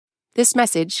This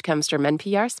message comes from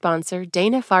NPR sponsor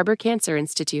Dana-Farber Cancer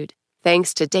Institute.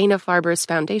 Thanks to Dana-Farber's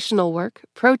foundational work,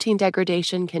 protein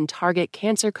degradation can target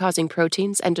cancer-causing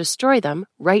proteins and destroy them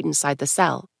right inside the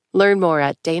cell. Learn more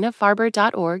at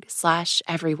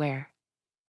danafarber.org/everywhere.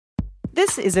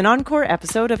 This is an encore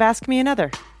episode of Ask Me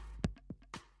Another.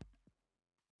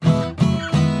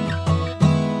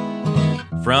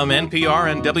 From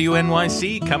NPR and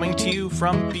WNYC, coming to you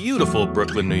from beautiful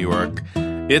Brooklyn, New York,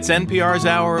 it's NPR's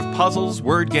hour of puzzles,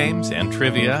 word games, and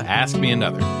trivia. Ask Me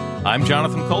Another. I'm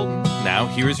Jonathan Colton. Now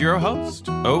here's your host,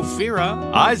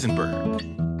 Ophira Eisenberg.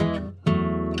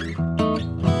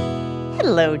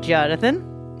 Hello,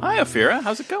 Jonathan. Hi, Ophira.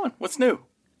 How's it going? What's new?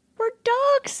 We're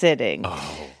dog sitting.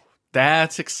 Oh,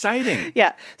 that's exciting.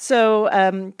 Yeah.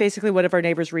 So basically one of our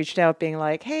neighbors reached out being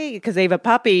like, hey, because they have a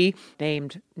puppy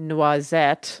named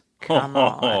Noisette. Come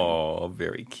on. Oh,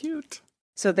 very cute.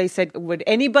 So they said, would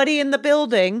anybody in the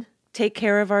building take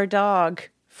care of our dog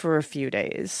for a few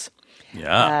days?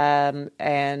 Yeah.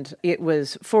 And it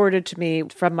was forwarded to me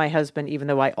from my husband, even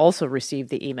though I also received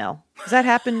the email. Does that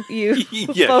happen? You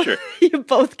Yeah, both, sure. You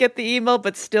both get the email,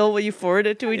 but still will you forward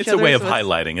it to each other? It's a way of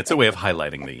highlighting. It's a way of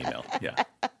highlighting the email. Yeah.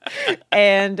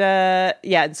 And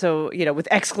and so, with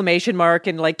exclamation mark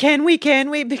and like, can we?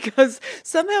 Because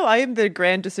somehow I am the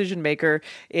grand decision maker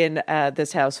in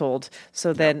this household.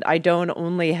 So then I don't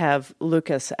only have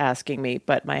Lucas asking me,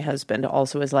 but my husband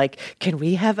also is like, can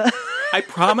we have a... I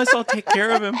promise I'll take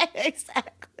care of him.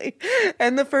 Exactly.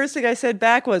 And the first thing I said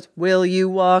back was, will you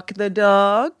walk the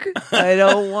dog? I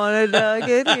don't want a dog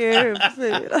in here.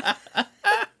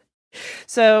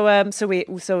 So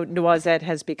Noisette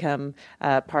has become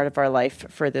part of our life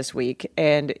for this week,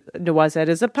 and Noisette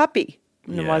is a puppy.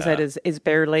 Yeah. Noisette is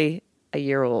barely a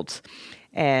year old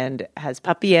and has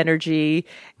puppy energy.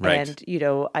 Right. And,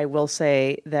 I will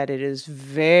say that it is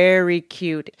very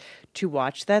cute to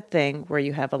watch that thing where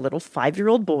you have a little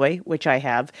 5-year-old boy, which I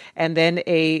have, and then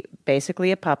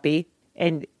basically a puppy,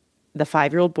 and the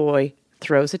 5-year-old boy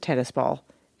throws a tennis ball.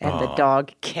 And the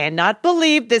dog cannot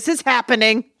believe this is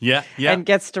happening. Yeah. And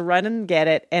gets to run and get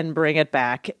it and bring it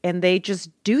back. And they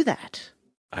just do that.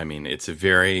 I mean, it's a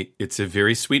very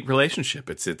sweet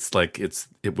relationship.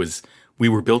 We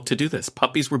were built to do this.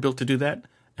 Puppies were built to do that.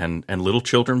 And little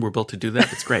children were built to do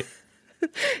that. It's great.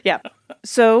 Yeah.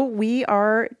 So we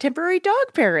are temporary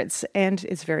dog parents, and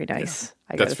it's very nice. Yeah,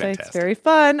 I gotta that's say, fantastic. it's very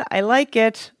fun. I like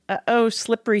it.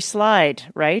 Slippery slide,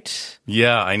 right?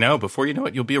 Yeah, I know. Before you know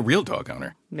it, you'll be a real dog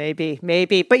owner. Maybe.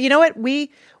 But you know what? We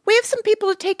have some people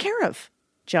to take care of,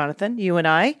 Jonathan, you and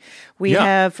I. We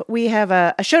have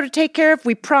a show to take care of.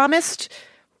 We promised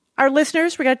our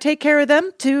listeners we're going to take care of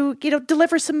them to,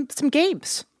 deliver some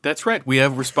games. That's right. We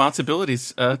have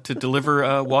responsibilities to deliver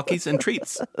walkies and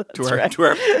treats to our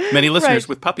many listeners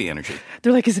with puppy energy.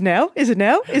 They're like, is it now? Is it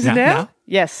now? Is it now?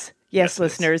 Yes,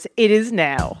 listeners, it is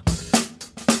now.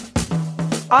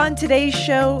 On today's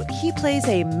show, he plays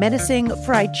a menacing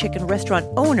fried chicken restaurant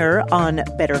owner on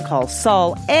Better Call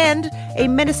Saul and a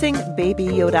menacing Baby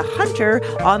Yoda hunter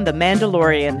on The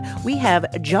Mandalorian. We have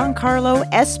Giancarlo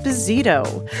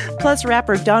Esposito. Plus,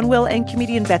 rapper Donwill and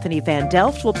comedian Bethany Van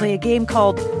Delft will play a game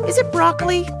called Is It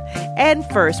Broccoli? And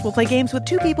first, we'll play games with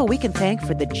two people we can thank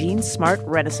for the Gene Smart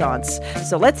Renaissance.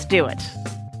 So let's do it.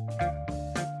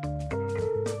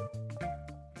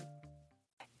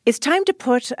 It's time to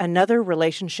put another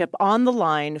relationship on the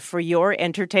line for your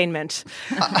entertainment.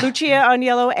 Lucia,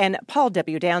 Aniello, and Paul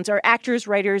W. Downs are actors,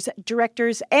 writers,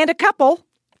 directors, and a couple.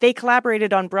 They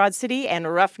collaborated on Broad City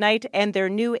and Rough Night, and their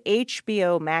new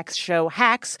HBO Max show,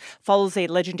 Hacks, follows a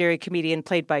legendary comedian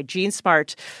played by Gene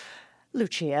Smart.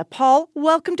 Lucia, Paul,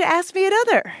 welcome to Ask Me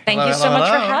Another. Thank you so much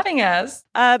for having us.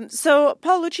 So,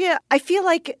 Paul, Lucia, I feel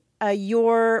like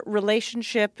your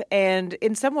relationship and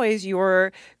in some ways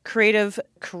your creative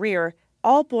career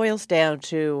all boils down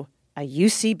to a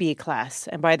UCB class.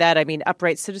 And by that, I mean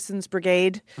Upright Citizens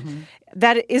Brigade. Mm-hmm.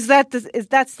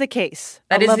 That's the case.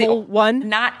 That is level one?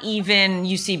 Not even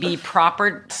UCB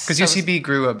proper. Because UCB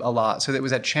grew a lot. So it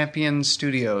was at Champion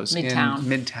Studios in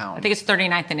Midtown. I think it's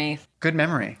 39th and 8th. Good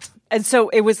memory. And so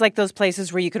it was like those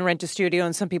places where you can rent a studio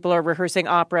and some people are rehearsing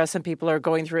opera, some people are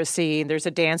going through a scene, there's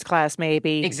a dance class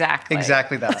maybe. Exactly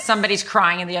that. Somebody's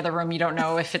crying in the other room, you don't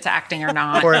know if it's acting or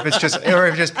not. or if it's just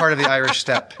part of the Irish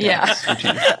step. Yeah.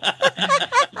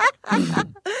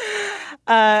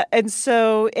 And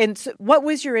so what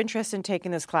was your interest in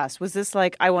taking this class? Was this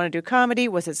like, I want to do comedy?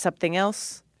 Was it something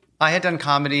else? I had done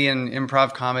comedy and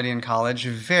improv comedy in college.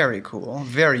 Very cool,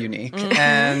 very unique.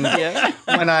 And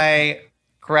when I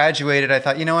graduated, I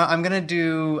thought, you know what, I'm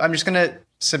just going to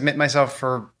submit myself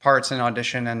for parts and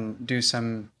audition and do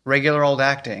some regular old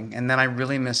acting. And then I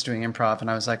really missed doing improv. And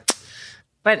I was like...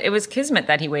 But it was kismet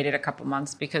that he waited a couple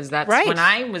months because that's when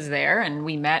I was there and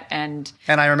we met. And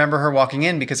I remember her walking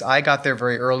in because I got there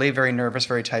very early, very nervous,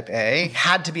 very type A,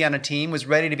 had to be on a team, was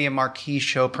ready to be a marquee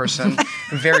show person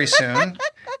very soon.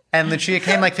 And Lucia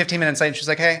came like 15 minutes late and she's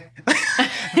like, hey,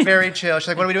 very chill. She's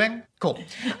like, what are we doing? Cool.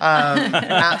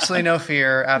 Absolutely no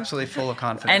fear, absolutely full of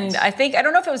confidence. And I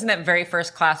don't know if it was in that very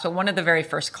first class, but one of the very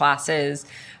first classes,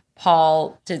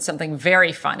 Paul did something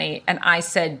very funny, and I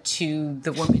said to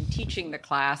the woman teaching the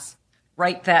class,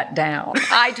 write that down.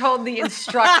 I told the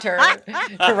instructor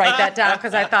to write that down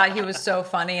because I thought he was so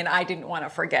funny, and I didn't want to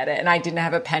forget it, and I didn't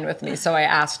have a pen with me, so I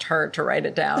asked her to write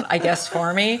it down, I guess,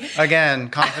 for me. Again,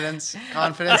 confidence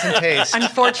and taste.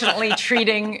 Unfortunately,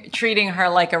 treating her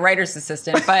like a writer's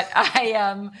assistant, but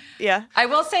I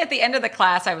will say at the end of the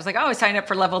class, I was like, oh, I signed up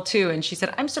for level 2, and she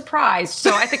said, I'm surprised,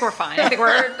 so I think we're fine. I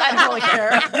don't really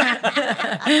care.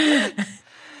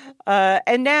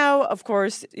 And now, of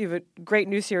course, you have a great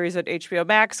new series on HBO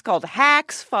Max called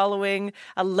Hacks, following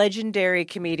a legendary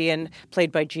comedian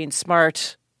played by Gene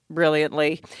Smart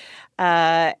brilliantly.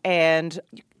 And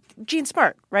Gene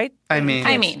Smart, right? I mean,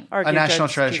 a national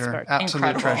treasure, absolute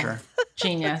Incredible. treasure.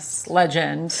 Genius,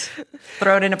 legend.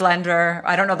 Throw it in a blender.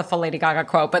 I don't know the full Lady Gaga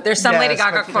quote, but there's some Lady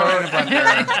Gaga quote.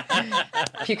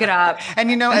 Puke it up. And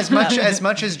as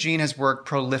much as Gene has worked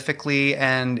prolifically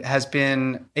and has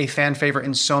been a fan favorite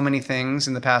in so many things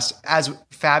in the past, as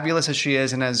fabulous as she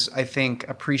is and as I think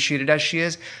appreciated as she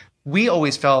is, we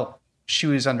always felt she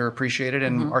was underappreciated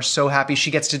and are so happy she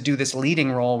gets to do this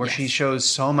leading role where she shows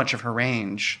so much of her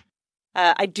range.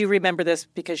 I do remember this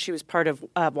because she was part of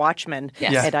Watchmen,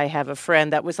 Yes. and I have a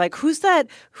friend that was like, "Who's that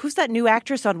new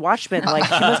actress on Watchmen?" Like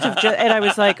she must have, and I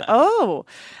was like, "Oh."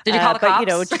 Did you call the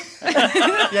cops?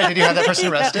 Yeah, did you have that person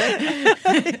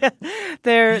arrested?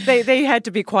 They had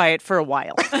to be quiet for a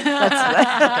while.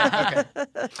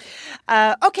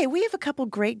 Okay, we have a couple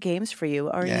great games for you.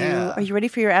 Are you ready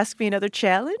for your Ask Me Another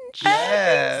challenge?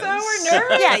 Yes. So we're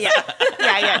nervous.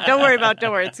 Yeah. Don't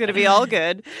worry. It's going to be all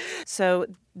good. So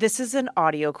this is an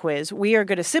audio quiz. We are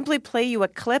going to simply play you a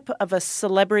clip of a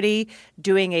celebrity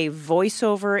doing a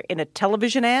voiceover in a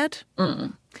television ad.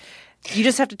 You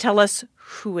just have to tell us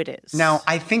who it is. Now,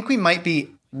 I think we might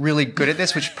be really good at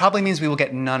this, which probably means we will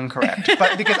get none correct.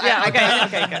 But because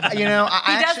okay,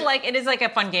 good. It is like a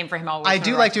fun game for him always. I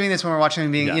do like doing this when we're watching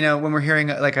him being, when we're hearing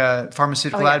like a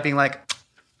pharmaceutical ad being like,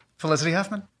 Felicity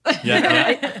Huffman.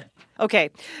 Yeah. Okay.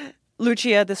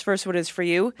 Lucia, this first one is for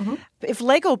you. If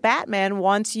Lego Batman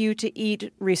wants you to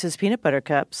eat Reese's peanut butter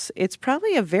cups, it's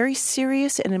probably a very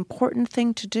serious and important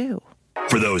thing to do.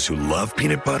 For those who love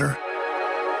peanut butter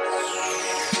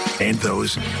and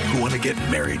those who want to get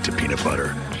married to peanut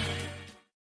butter.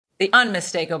 The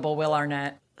unmistakable Will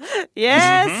Arnett.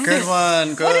 Yes. Good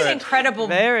one. Good. What an incredible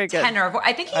Very good. tenor.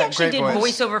 I think he actually did great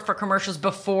voice. voiceover for commercials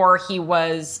before he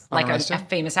was like a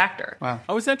famous actor. Wow.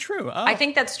 Oh, is that true? Oh. I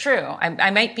think that's true.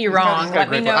 I might be wrong. He's got a Let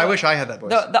me great know. voice. I wish I had that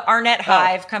voice. The Arnett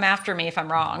Hive come after me if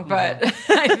I'm wrong, but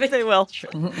I think They will.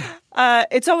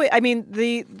 It's always. I mean,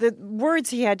 the words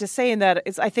he had to say in that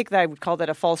is. I think that I would call that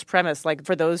a false premise. Like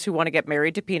for those who want to get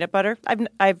married to peanut butter.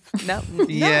 No.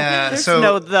 Yeah. There's So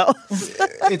no though.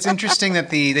 it's interesting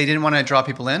that they didn't want to draw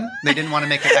people in. They didn't want to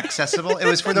make it accessible. It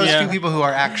was for those few people who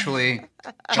are actually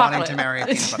wanting to marry a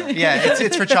peanut butter. Yeah,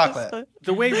 it's for chocolate.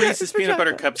 The way Reese's peanut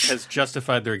butter cups has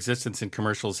justified their existence in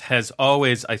commercials has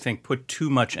always, I think, put too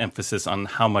much emphasis on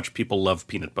how much people love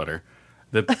peanut butter.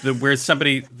 Whereas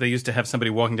they used to have somebody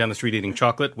walking down the street eating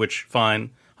chocolate, which fine,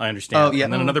 I understand. Oh, yeah.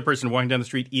 And then another person walking down the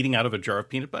street eating out of a jar of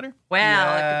peanut butter.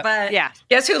 but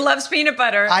guess who loves peanut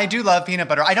butter? I do love peanut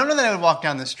butter. I don't know that I would walk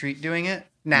down the street doing it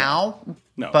now.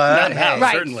 No, but not now,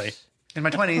 Right. certainly. in my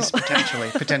 20s,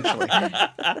 potentially.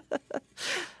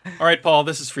 All right, Paul,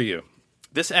 this is for you.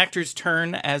 This actor's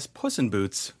turn as Puss in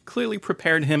Boots clearly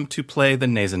prepared him to play the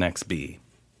Nasonex bee.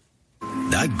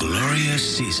 That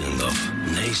glorious season of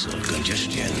nasal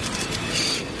congestion.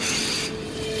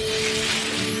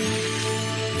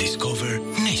 Discover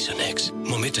Nasonex,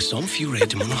 mometasone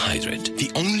furoate monohydrate,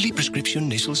 the only prescription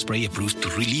nasal spray approved to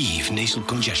relieve nasal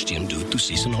congestion due to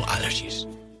seasonal allergies.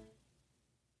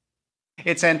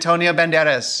 It's Antonio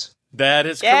Banderas. That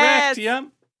is Yes. correct, yeah.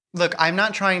 Look, I'm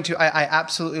not trying to. I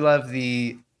absolutely love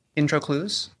the intro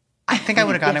clues. I think I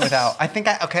would have gotten it without.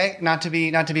 Not to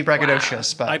be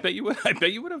braggadocious, but I bet you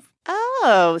would have.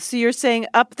 Oh, so you're saying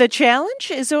up the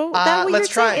challenge? Is that what let's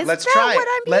you're try. saying? Let's Is try. that what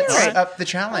I'm Let's hearing? up the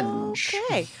challenge.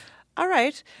 Okay. All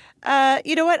right.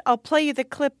 You know what? I'll play you the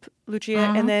clip, Lucia,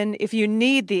 and then if you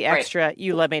need the extra,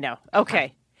 you let me know.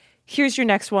 Okay. Here's your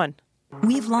next one.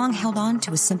 We've long held on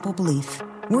to a simple belief.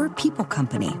 We're a people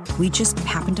company. We just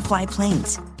happen to fly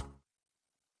planes.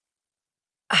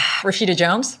 Rashida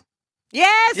Jones?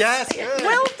 Yes! Yes, good.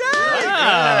 Well done!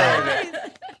 Yeah.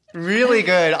 Really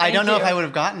good. I don't know if you. I would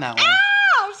have gotten that one.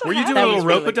 Were you doing a little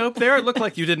rope-a-dope there? It looked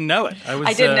like you didn't know it.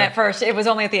 I didn't at first. It was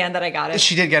only at the end that I got it.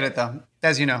 She did get it, though,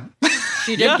 as you know.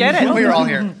 She did get it. We were all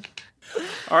here.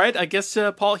 All right, I guess,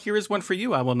 Paul, here is one for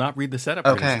you. I will not read the setup.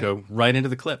 We're going to go right into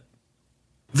the clip.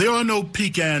 There are no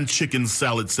pecan chicken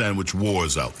salad sandwich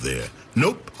wars out there.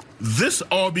 Nope. This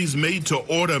Arby's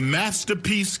made-to-order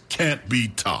masterpiece can't be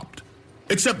topped.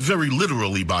 Except very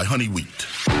literally by Honey Wheat.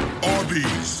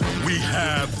 Arby's, we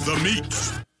have the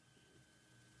meats.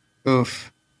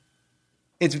 Oof.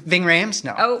 It's Ving Rhames?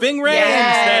 No. Oh, Ving Rhames,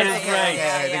 that is right.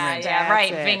 Yeah,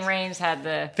 right. That's Ving it. Rhames had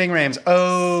the... Ving Rhames.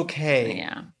 Okay.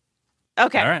 Yeah.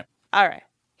 Okay. All right.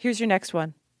 Here's your next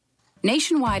one.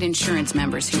 Nationwide insurance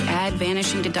members who add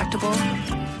Vanishing Deductible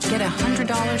get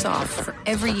 $100 off for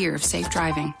every year of safe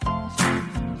driving.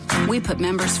 We put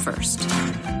members first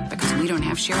because we don't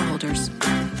have shareholders.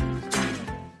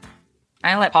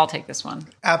 I let Paul take this one.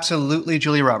 Absolutely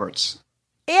Julia Roberts.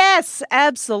 Yes,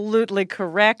 absolutely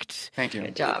correct. Thank you.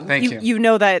 Good job. Thank you. You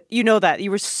know that. You know that. You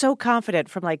were so confident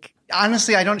from like...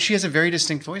 Honestly, I don't. She has a very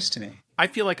distinct voice to me. I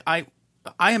feel like I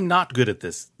am not good at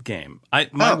this game.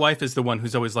 My wife is the one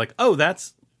who's always like, "Oh,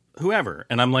 that's whoever,"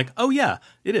 and I'm like, "Oh yeah,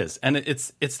 it is." And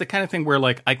it's the kind of thing where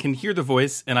like I can hear the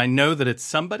voice and I know that it's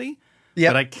somebody,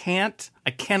 but I cannot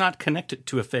connect it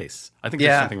to a face. I think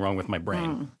there's something wrong with my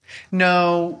brain.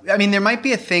 No, I mean there might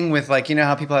be a thing with like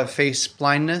how people have face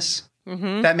blindness.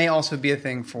 Mm-hmm. That may also be a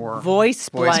thing for voice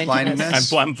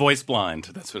blindness. I'm voice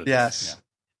blind. That's what it is. Yes.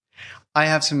 I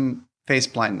have some face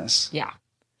blindness. Yeah.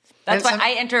 That's why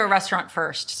I enter a restaurant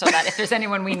first, so that if there's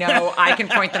anyone we know, I can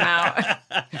point them out.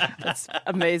 That's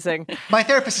amazing. My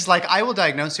therapist is like, I will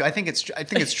diagnose you. I think it's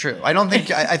true.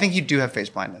 I think you do have face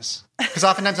blindness. Because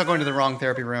oftentimes I'll go into the wrong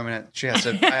therapy room and she has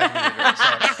to.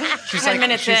 She's like,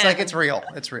 it's real.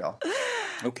 It's real.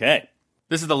 Okay.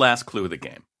 This is the last clue of the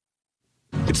game.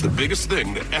 It's the biggest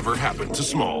thing that ever happened to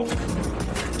small.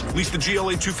 Lease the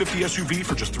GLA 250 SUV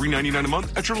for just $399 a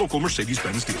month at your local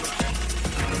Mercedes-Benz dealer.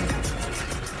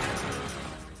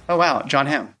 Oh, wow. John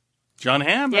Hamm. John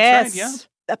Hamm, Yes. that's right,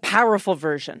 A powerful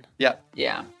version. Yeah.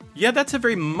 Yeah. Yeah, that's a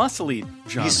very muscly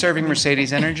John He's serving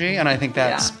Mercedes energy, and I think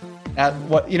that's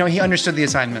he understood the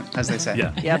assignment, as they say.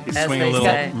 Yeah. Yep, He's as swinging a they little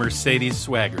say. Mercedes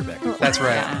swagger back there. That's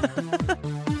right.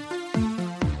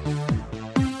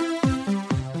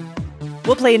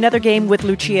 We'll play another game with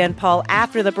Lucia and Paul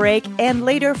after the break, and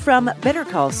later from Better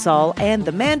Call Saul and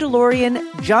The Mandalorian,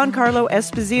 Giancarlo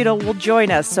Esposito will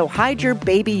join us, so hide your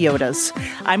baby Yodas.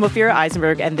 I'm Ophira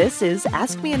Eisenberg, and this is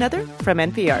Ask Me Another from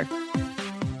NPR.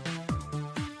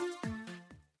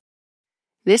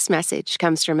 This message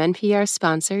comes from NPR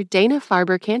sponsor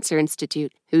Dana-Farber Cancer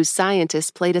Institute, whose scientists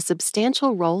played a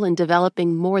substantial role in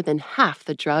developing more than half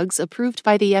the drugs approved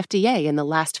by the FDA in the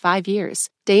last 5 years.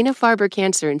 Dana-Farber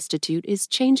Cancer Institute is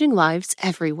changing lives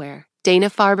everywhere.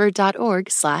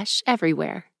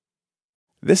 danafarber.org/everywhere.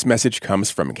 This message comes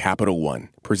from Capital One,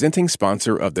 presenting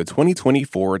sponsor of the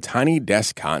 2024 Tiny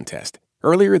Desk Contest.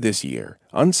 Earlier this year,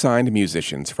 unsigned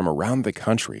musicians from around the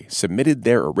country submitted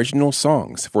their original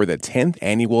songs for the 10th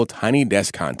annual Tiny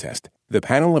Desk Contest. The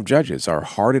panel of judges are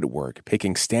hard at work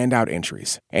picking standout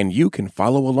entries, and you can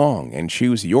follow along and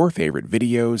choose your favorite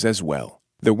videos as well.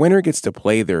 The winner gets to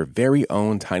play their very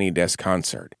own Tiny Desk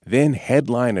concert, then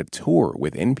headline a tour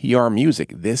with NPR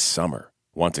Music this summer.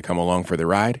 Want to come along for the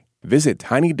ride? Visit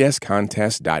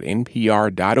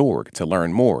tinydeskcontest.npr.org to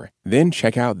learn more. Then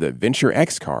check out the Venture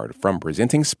X card from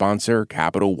presenting sponsor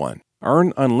Capital One.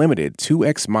 Earn unlimited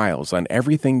 2x miles on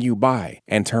everything you buy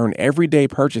and turn everyday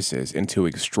purchases into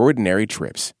extraordinary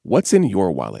trips. What's in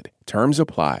your wallet? Terms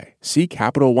apply. See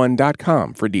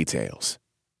CapitalOne.com for details.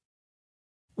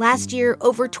 Last year,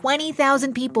 over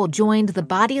 20,000 people joined the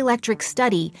Body Electric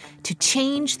study to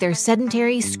change their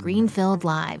sedentary, screen-filled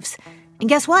lives. And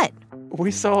guess what?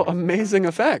 We saw amazing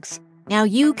effects. Now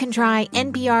you can try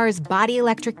NPR's Body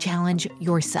Electric Challenge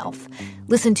yourself.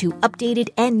 Listen to updated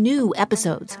and new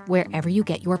episodes wherever you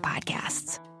get your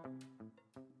podcasts.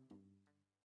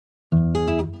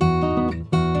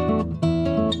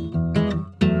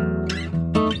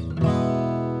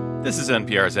 This is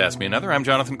NPR's Ask Me Another. I'm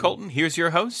Jonathan Colton. Here's your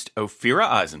host, Ophira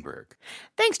Eisenberg.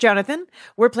 Thanks, Jonathan.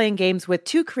 We're playing games with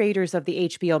two creators of the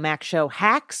HBO Max show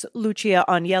Hacks, Lucia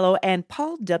Aniello and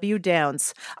Paul W.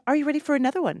 Downs. Are you ready for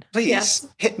another one? Please,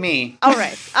 hit me. All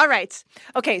right.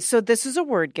 Okay, so this is a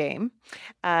word game.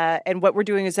 And what we're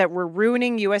doing is that we're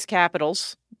ruining U.S.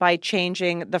 capitals by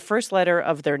changing the first letter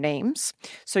of their names.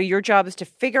 So your job is to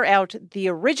figure out the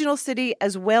original city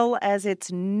as well as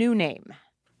its new name.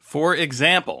 For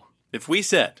example, if we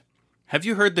said, have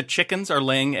you heard the chickens are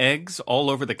laying eggs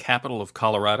all over the capital of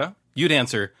Colorado? You'd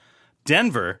answer,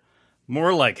 Denver,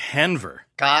 more like Henver.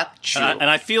 Got you.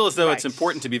 And I feel as though it's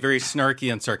important to be very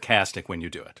snarky and sarcastic when you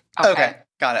do it. Okay.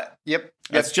 Got it. Yep.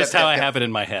 That's just how I have it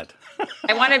in my head.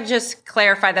 I want to just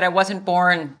clarify that I wasn't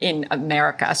born in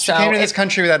America. So she came to this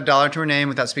country without a dollar to her name,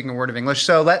 without speaking a word of English.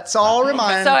 So let's all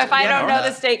remind. So if I don't know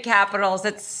the state capitals,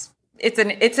 it's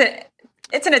an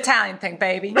Italian thing,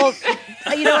 baby. Well,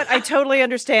 you know what? I totally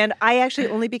understand. I actually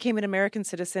only became an American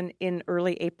citizen in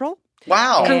early April.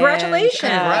 Wow. Congratulations.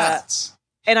 Congrats.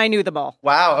 And I knew them all.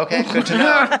 Wow. Okay. Good to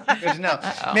know. Good to know.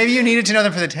 Maybe you needed to know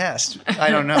them for the test. I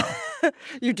don't know.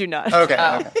 You do not.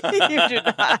 Okay. You do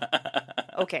not.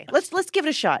 Okay. Let's give it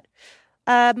a shot.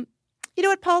 You know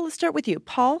what, Paul? Let's start with you.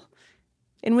 Paul,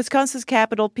 in Wisconsin's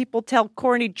capital, people tell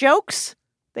corny jokes.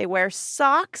 They wear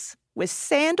socks with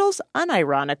sandals,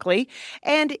 unironically,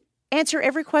 and answer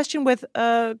every question with,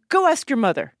 go ask your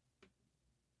mother.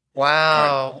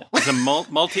 Wow. It's a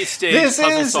multi-stage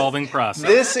puzzle-solving process.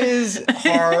 This is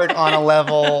hard on a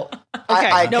level.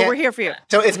 Okay, we're here for you.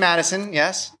 So it's Madison,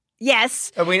 yes?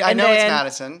 Yes. I know it's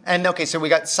Madison. And okay, so we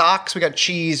got socks, we got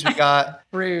cheese, we got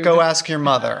go ask your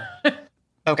mother.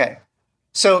 Okay.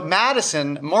 So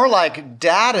Madison, more like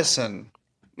Daddison.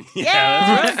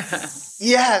 Yeah, that's right.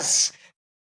 Yes.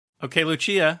 Okay,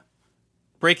 Lucia.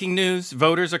 Breaking news,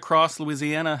 voters across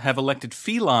Louisiana have elected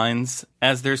felines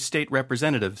as their state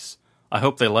representatives. I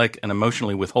hope they like an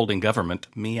emotionally withholding government.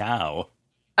 Meow.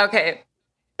 Okay.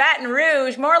 Baton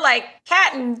Rouge, more like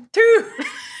cat and two.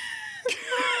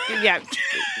 Yeah,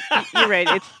 you're right.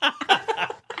 It's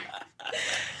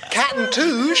Cat and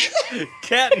Touche.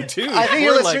 Cat and Touche. I think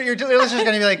your listeners are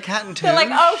going to be like, Cat and Touche. They're like,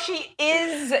 oh,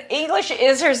 English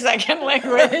is her second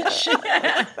language.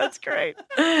 That's great.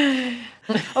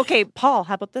 Okay, Paul,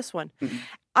 how about this one?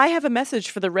 I have a message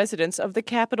for the residents of the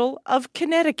capital of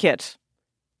Connecticut.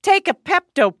 Take a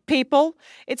Pepto, people.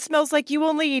 It smells like you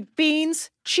only eat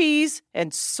beans, cheese,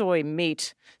 and soy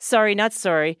meat. Sorry, not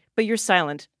sorry, but you're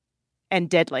silent and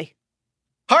deadly.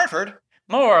 Hartford.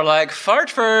 More like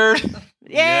Fartford.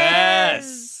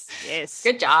 Yes.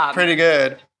 Good job. Pretty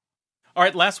good. All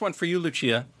right, last one for you,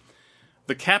 Lucia.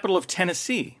 The capital of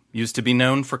Tennessee used to be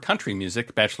known for country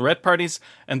music, bachelorette parties,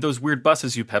 and those weird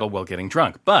buses you pedal while getting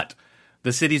drunk. But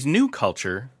the city's new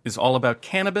culture is all about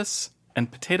cannabis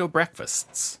and potato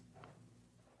breakfasts.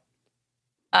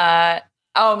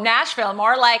 Nashville,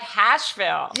 more like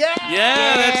Hashville. Yeah,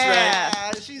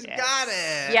 that's right. She's got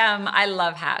it. Yum, I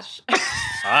love hash.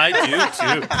 I do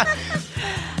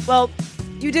too. Well,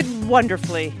 you did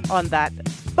wonderfully on that.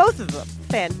 Both of them.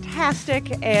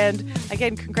 Fantastic. And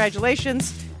again,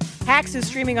 congratulations. Hacks is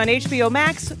streaming on HBO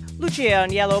Max. Lucia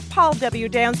Aniello, Paul W.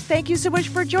 Downs, thank you so much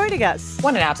for joining us.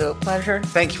 What an absolute pleasure.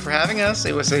 Thank you for having us.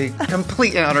 It was a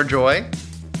complete and utter joy.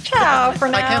 Ciao for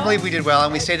now. I can't believe we did well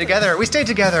and we stayed together. We stayed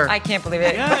together. I can't believe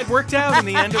it. Yeah, it worked out. In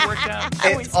the end, it worked out.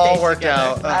 It all worked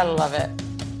out. I love it.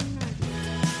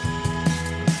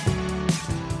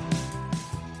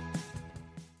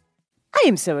 I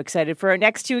am so excited for our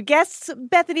next two guests.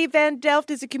 Bethany Van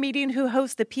Delft is a comedian who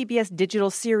hosts the PBS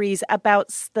digital series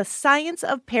about the science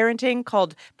of parenting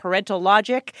called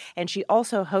Parentalogic, and she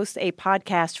also hosts a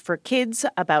podcast for kids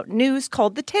about news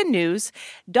called The 10 News.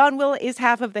 Donwill is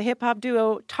half of the hip-hop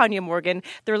duo Tanya Morgan.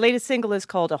 Their latest single is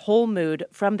called A Whole Mood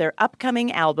from their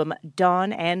upcoming album,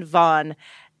 Dawn and Vaughn.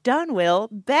 Donwill,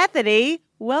 Bethany,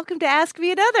 welcome to Ask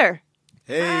Me Another.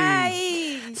 Hey.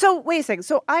 Hi. So wait a second.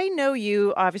 So I know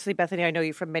you, obviously, Bethany, I know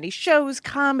you from many shows,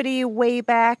 comedy, way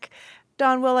back.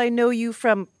 Donwill, I know you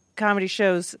from comedy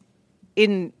shows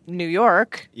in New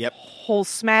York. Yep. Whole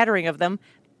smattering of them.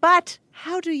 But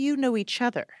how do you know each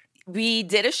other? We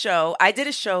did a show. I did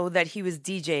a show that he was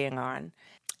DJing on.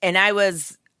 And I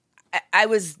was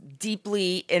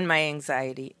deeply in my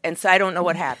anxiety. And so I don't know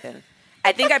what happened.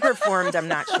 I think I performed, I'm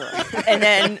not sure. And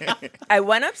then I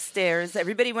went upstairs,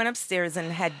 everybody went upstairs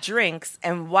and had drinks.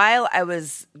 And while I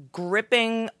was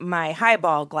gripping my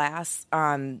highball glass,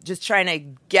 just trying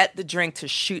to get the drink to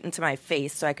shoot into my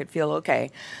face so I could feel okay,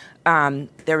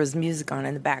 there was music on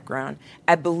in the background.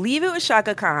 I believe it was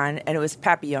Shaka Khan and it was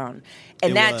Papillon.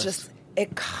 And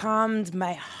it calmed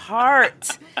my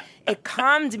heart. It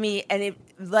calmed me, and it,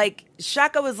 like,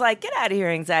 Shaka was like, get out of here,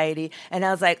 anxiety. And I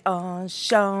was like, oh,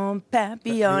 Sean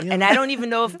Papillon. And I don't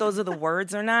even know if those are the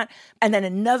words or not. And then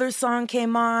another song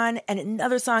came on, and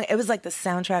another song. It was like the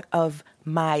soundtrack of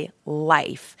my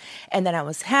life. And then I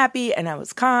was happy, and I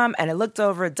was calm, and I looked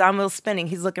over, Donwill spinning.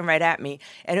 He's looking right at me.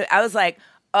 And I was like,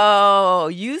 Oh,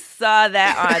 you saw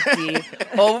that, Auntie.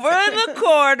 Over in the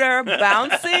corner,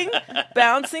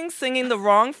 bouncing, singing the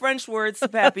wrong French words to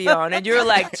Papillon. And you're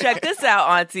like, check this out,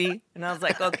 Auntie. And I was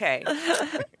like, okay,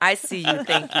 I see you.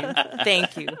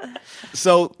 Thank you.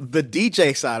 So the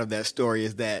DJ side of that story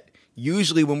is that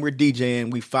usually when we're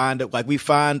DJing, we find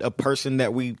a person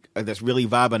that's really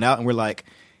vibing out, and we're like,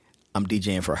 I'm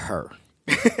DJing for her.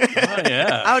 Oh,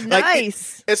 yeah. Oh,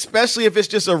 nice. Especially if it's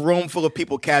just a room full of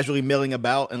people casually milling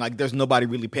about and like there's nobody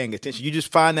really paying attention. You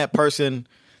just find that person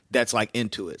that's like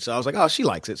into it. So I was like, oh, she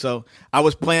likes it. So I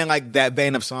was playing like that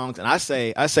vein of songs, and I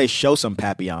say show some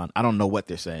Papillon. I don't know what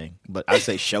they're saying, but I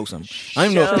say show some. I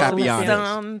don't even know if Papillon Show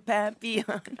some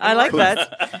Papillon. I like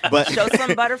that. But show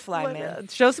some butterfly, man.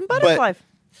 Show some butterfly.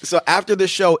 So after the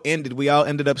show ended, we all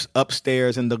ended up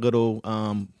upstairs in the little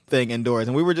thing indoors,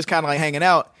 and we were just kind of like hanging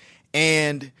out.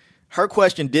 And her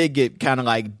question did get kind of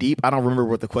like deep. I don't remember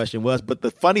what the question was, but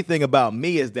the funny thing about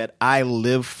me is that I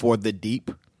live for the deep.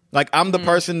 Like, I'm the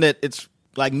person that it's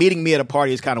like meeting me at a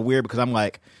party is kind of weird because I'm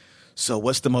like, so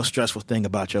what's the most stressful thing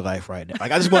about your life right now?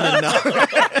 Like, I just want to know.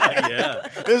 Yeah.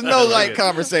 There's no light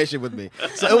conversation with me.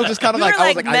 So it was just kind of like, I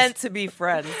was like, meant to be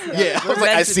friends. Yeah, I was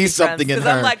like, I see something in her.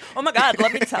 Because I'm like, oh my God,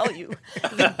 let me tell you.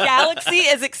 The galaxy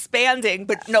is expanding,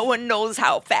 but no one knows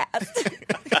how fast.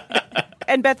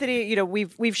 And Bethany, you know,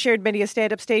 we've shared many a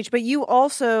stand-up stage, but you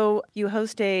host a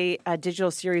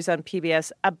digital series on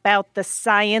PBS about the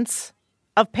science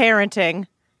of parenting,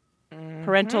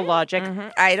 Parentalogic. Mm-hmm.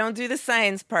 I don't do the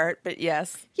science part, but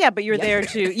yes. Yeah, but you're there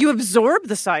to you absorb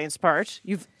the science part.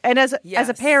 As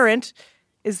a parent,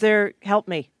 is there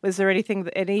anything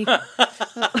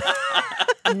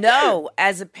No,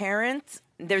 as a parent,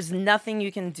 there's nothing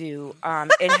you can do.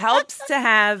 It helps to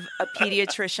have a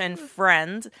pediatrician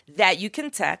friend that you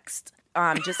can text.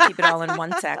 Just keep it all in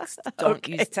one text. Don't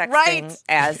use texting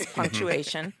as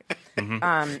punctuation.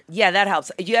 Yeah, that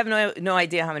helps. You have no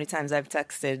idea how many times I've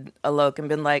texted Alok and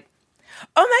been like,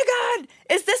 oh my God,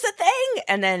 is this a thing?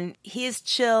 And then he's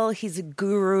chill. He's a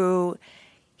guru.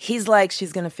 He's like,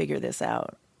 she's going to figure this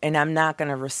out. And I'm not going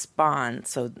to respond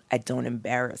so I don't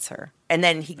embarrass her. And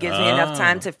then he gives me enough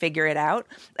time to figure it out.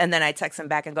 And then I text him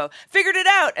back and go, figured it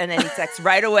out. And then he texts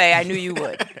right away, I knew you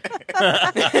would.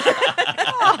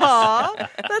 Aw,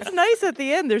 that's nice at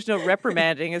the end. There's no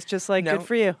reprimanding. It's just like, good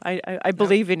for you. I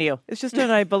believe in you. It's just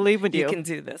I believe in you. You can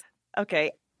do this.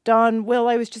 Okay. Donwill,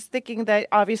 I was just thinking that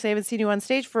obviously I haven't seen you on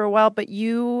stage for a while, but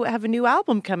you have a new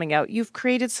album coming out. You've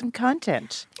created some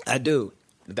content. I do.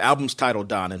 The album's titled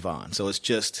Don and Vaughn. So it's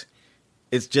just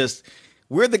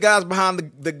we're the guys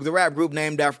behind the rap group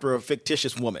named after a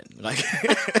fictitious woman. Like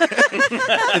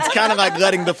it's kind of like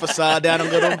letting the facade down a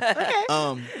little.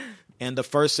 Okay. And the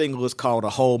first single is called A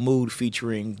Whole Mood,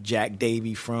 featuring Jack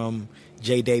Davey from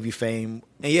J. Davey fame.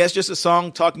 And yeah, it's just a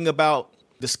song talking about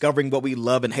discovering what we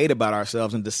love and hate about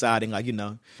ourselves and deciding, like, you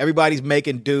know, everybody's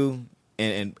making do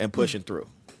and pushing through.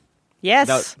 Yes.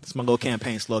 That's my little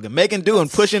campaign slogan. Making do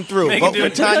and pushing through. Vote for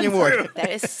Tanya Morgan.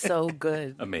 That is so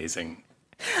good. Amazing.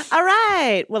 All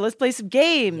right. Well, let's play some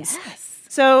games. Yes.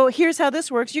 So here's how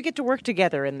this works. You get to work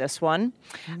together in this one.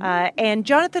 And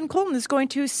Jonathan Colton is going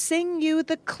to sing you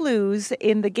the clues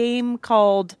in the game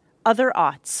called Other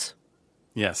Aughts.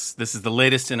 Yes, this is the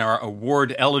latest in our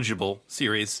award-eligible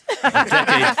series of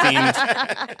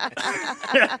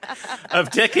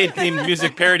decade-themed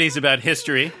music parodies about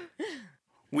history.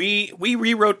 We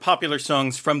rewrote popular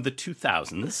songs from the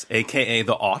 2000s, a.k.a.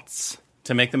 the aughts,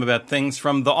 to make them about things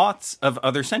from the aughts of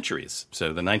other centuries.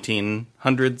 So the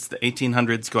 1900s, the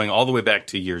 1800s, going all the way back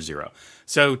to year zero.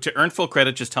 So to earn full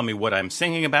credit, just tell me what I'm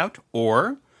singing about,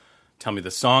 or tell me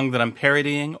the song that I'm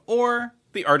parodying, or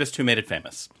the artist who made it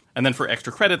famous. And then for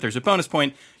extra credit, there's a bonus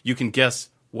point. You can guess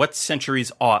what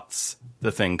century's aughts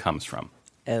the thing comes from.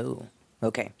 Oh,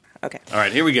 okay. All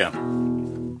right, here we go.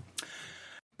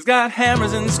 It's got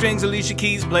hammers and strings, Alicia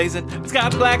Keys plays it. It's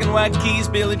got black and white keys,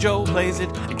 Billy Joel plays it.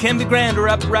 It can be grand or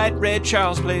upright, Red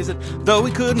Charles plays it. Though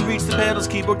he couldn't reach the pedals,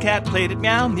 Keyboard Cat played it.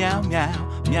 Meow, meow,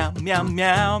 meow, meow, meow,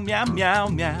 meow, meow, meow, meow,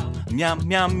 meow,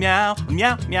 meow, meow,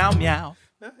 meow, meow, meow.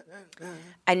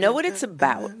 I know what it's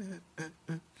about.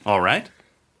 All right.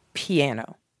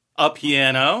 Piano. A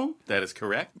piano, that is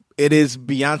correct. It is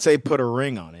Beyonce Put a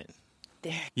Ring on It.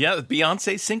 Yeah,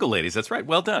 Beyonce Single Ladies. That's right.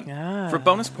 Well done. For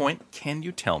bonus point, can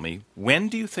you tell me, when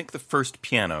do you think the first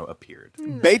piano appeared?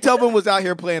 Beethoven was out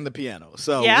here playing the piano.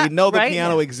 So we know the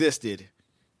piano existed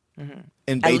in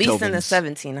Beethoven's. At least in the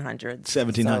 1700s.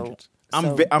 1700s.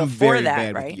 I'm before very that,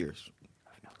 bad right? with years.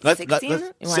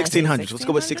 1600s. Let's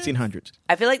go with 1600s.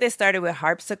 I feel like they started with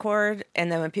harpsichord,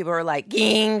 and then when people were like,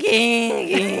 ging, ging,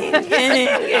 ging, ging,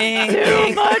 ging,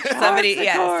 ging,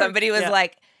 somebody was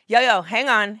like, yo, hang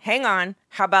on.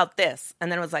 How about this?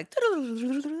 And then it was like,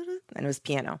 and it was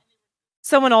piano.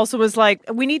 Someone also was like,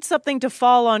 we need something to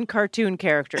fall on cartoon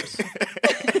characters.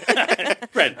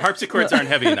 Right. Harpsichords aren't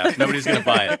heavy enough. Nobody's going to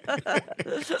buy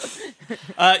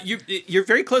it. You're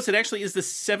very close. It actually is the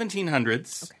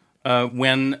 1700s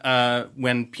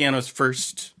when pianos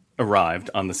first arrived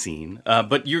on the scene.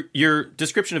 But your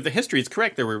description of the history is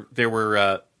correct. There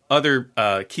were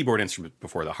other keyboard instruments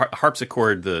before, the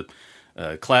harpsichord, the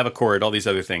clavichord, all these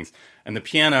other things. And the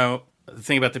piano, the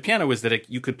thing about the piano was that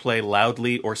you could play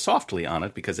loudly or softly on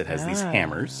it because it has these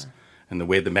hammers. And the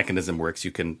way the mechanism works,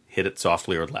 you can hit it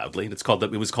softly or loudly. It was called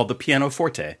the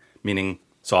pianoforte, meaning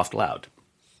soft, loud.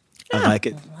 I like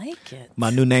it. My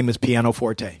new name is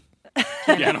Pianoforte.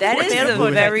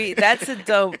 That's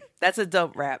a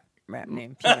dope rap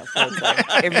name.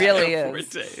 Pianoforte. It really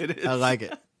is. It is. I like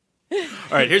it.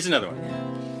 All right, here's another one.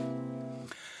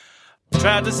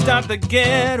 Tried to start the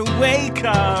getaway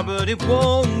car, but it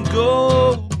won't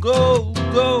go.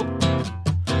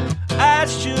 I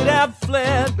should have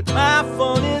fled, but my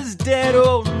phone is dead.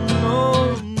 Oh,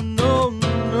 no.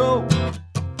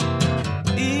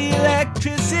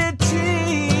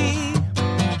 Electricity,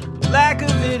 lack of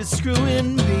it is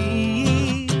screwing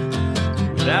me.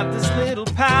 Without this little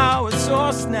power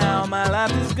source now, my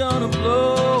life is gonna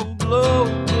blow.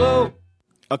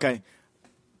 Okay.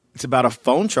 It's about a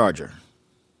phone charger.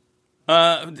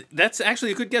 That's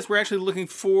actually a good guess. We're actually looking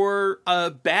for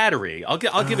a battery. I'll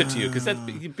give it to you because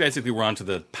basically we're onto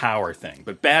the power thing.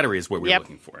 But battery is what we're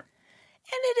looking for. And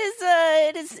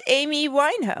it is Amy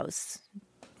Winehouse.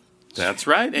 That's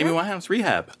right, Amy Winehouse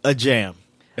Rehab. A jam.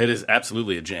 It is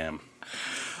absolutely a jam.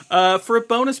 For a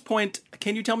bonus point,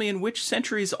 can you tell me in which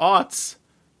century's aughts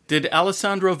did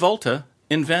Alessandro Volta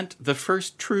invent the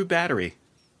first true battery?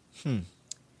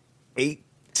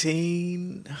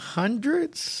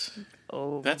 1800s?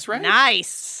 Oh, that's right.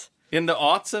 Nice. In the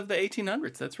aughts of the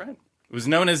 1800s, that's right. It was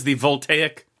known as the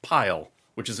Voltaic Pile,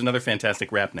 which is another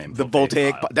fantastic rap name. The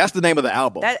Voltaic Pile. That's the name of the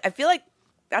album. I feel like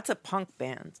that's a punk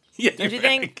band. Yeah, don't you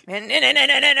think?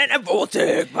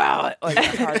 Voltaic Pile.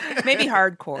 Maybe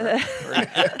hardcore.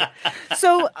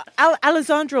 So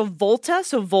Alessandro Volta.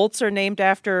 So Volts are named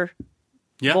after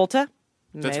Volta.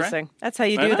 That's amazing. right. That's how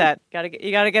you do that.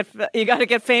 You gotta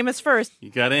get famous first. You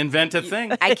gotta invent a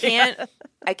thing. I can't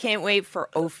wait for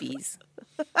Ophies.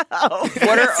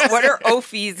 What are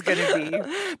Ophies gonna be?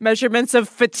 Measurements of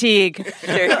fatigue.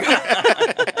 There you go.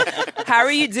 How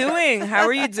are you doing? How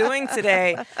are you doing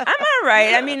today? I'm all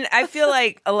right. I mean, I feel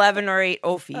like 11 or 8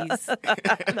 Ophies.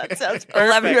 That sounds perfect.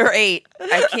 11 or 8.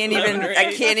 I can't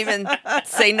even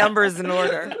say numbers in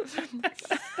order.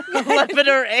 11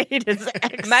 or 8 is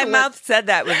excellent. My mouth said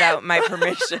that without my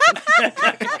permission.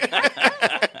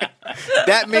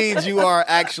 That means you are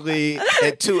actually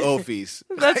at 2 Ophies.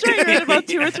 That's right. You're at about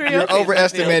 2 or 3 You're Ophies.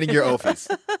 overestimating your Ophies.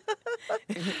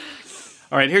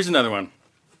 All right, here's another one.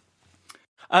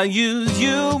 I use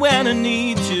you when I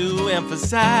need to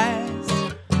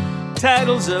emphasize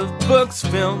titles of books,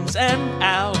 films, and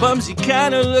albums. You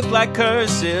kind of look like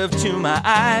cursive to my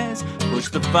eyes. Push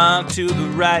the font to the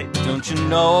right. Don't you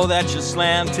know that you're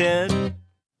slanted?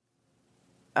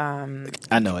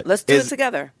 I know it. Let's do it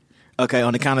together. Okay,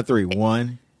 on the count of 3.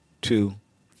 1, 2,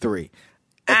 3.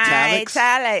 Italics.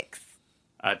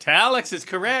 Italics is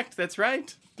correct. That's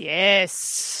right.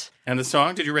 Yes. And the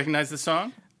song? Did you recognize the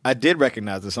song? I did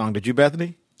recognize the song. Did you,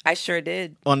 Bethany? I sure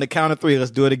did. On the count of 3, let's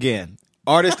do it again.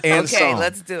 Artist and song. Okay,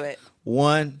 let's do it.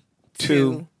 1,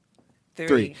 2,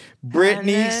 3.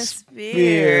 Britney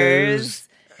Spears.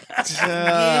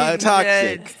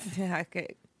 Toxic.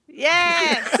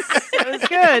 Yes.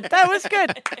 That was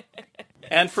good.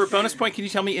 And for a bonus point, can you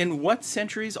tell me in what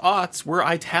century's aughts were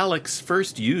italics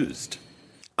first used?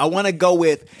 I want to go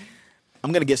with,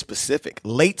 I'm going to get specific,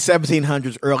 late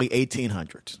 1700s, early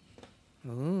 1800s.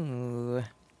 Ooh.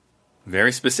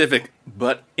 Very specific,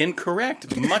 but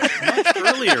incorrect. Much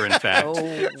earlier, in fact.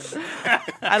 Oh.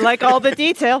 I like all the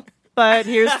detail, but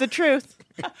here's the truth.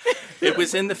 It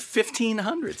was in the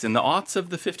 1500s, in the aughts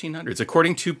of the 1500s.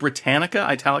 According to Britannica,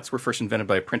 italics were first invented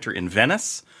by a printer in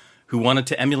Venice who wanted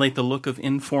to emulate the look of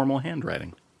informal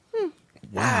handwriting.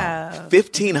 Wow.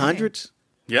 1500s?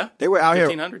 Yeah. They were out here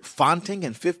 1500s. fonting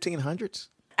in 1500s?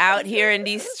 Out here in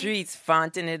these streets,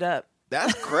 fonting it up.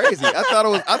 That's crazy. I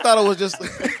thought it was just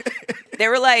They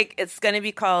were like, it's going to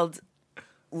be called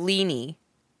Leany.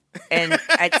 And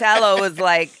Italo was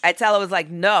like,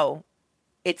 no,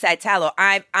 it's Italo.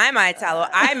 I'm Italo.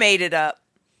 I made it up.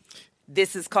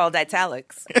 This is called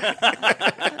italics.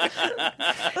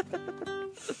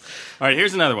 All right,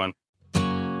 here's another one.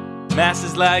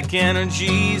 Masses like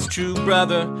energies, true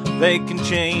brother, they can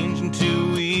change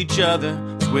into each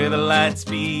other. Square the light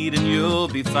speed and you'll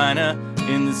be finer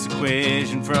in this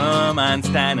equation from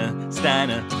Einsteiner,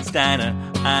 Steiner,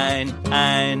 Ein,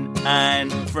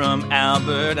 from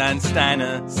Albert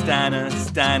Einsteiner, Steiner,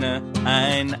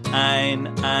 Ein.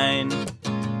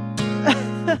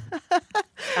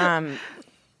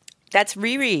 That's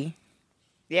Riri.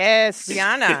 Yes.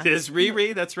 Rihanna. It is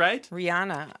Riri, that's right.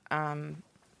 Rihanna.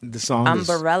 The song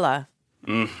Umbrella.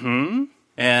 Mm-hmm.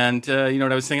 And you know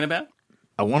what I was thinking about?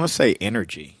 I want to say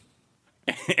energy.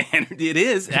 It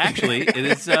is, actually. It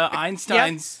is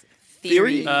Einstein's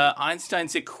theory.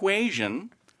 Einstein's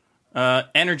equation.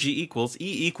 Energy equals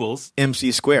E equals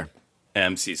MC squared.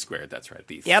 MC squared, that's right.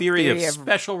 The theory of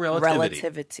special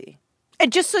relativity.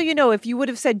 And just so you know, if you would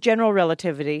have said general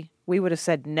relativity, we would have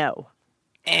said no.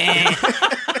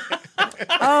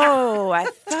 Oh, I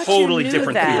thought totally you knew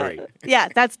different that. theory. Yeah,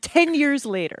 that's 10 years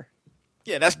later.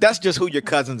 Yeah, that's just who your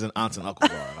cousins and aunts and uncles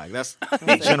are. Like that's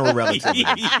general relativity.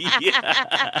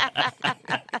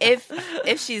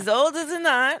 If she's old as an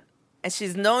aunt and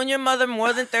she's known your mother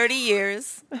more than 30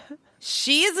 years,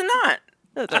 she is an aunt.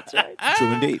 That's right. True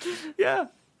indeed. Yeah,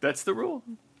 that's the rule.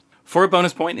 For a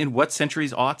bonus point, in what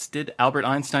century's aughts did Albert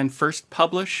Einstein first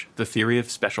publish the theory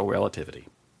of special relativity?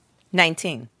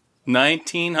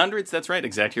 1900s, that's right.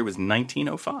 Exact year was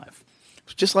 1905.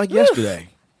 It's just like yesterday.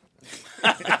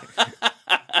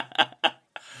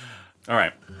 All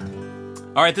right,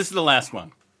 this is the last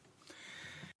one.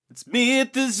 It's me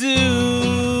at the zoo,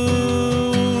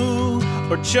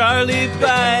 or Charlie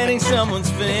biting someone's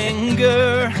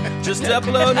finger. Just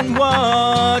upload and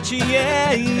watch,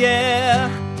 yeah.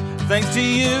 Thanks to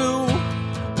you,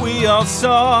 we all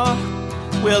saw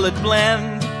Will It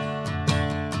Blend?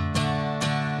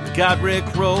 Got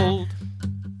rickrolled.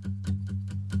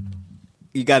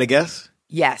 You got a guess?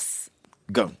 yes.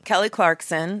 Go. Kelly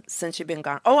Clarkson, Since You've Been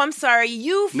Gone. Oh, I'm sorry.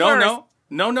 You first.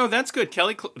 No, that's good.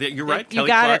 You're right. You Kelly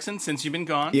got Clarkson, Since You've Been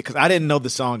Gone. Yeah, because I didn't know the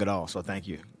song at all, so thank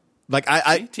you. Like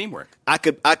See? Teamwork. I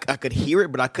could hear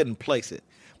it, but I couldn't place it.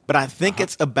 But I think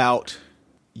it's about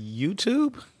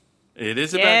YouTube. It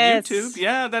is Yes. about YouTube.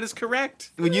 Yeah, that is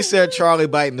correct. When you said Charlie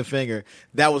biting the finger,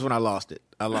 that was when I lost it.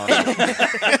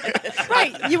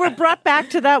 Right. You were brought back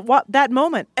to that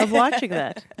moment of watching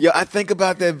that. Yeah, I think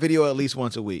about that video at least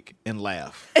once a week and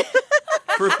laugh.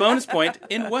 For a bonus point,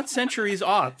 in what century's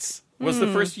aughts was the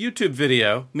first YouTube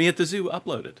video Me at the Zoo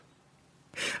uploaded?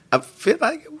 I feel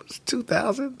like it was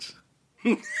 2000s.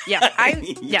 Yeah.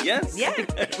 Yes. Yeah.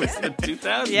 It was the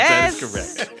 2000s. Yes. That is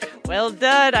correct. Well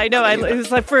done. I know. It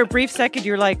was like for a brief second,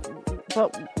 you're like,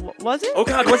 but was it? Oh,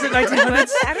 God, was it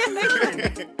 1900s? I don't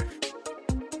think so.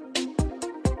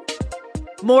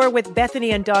 More with Bethany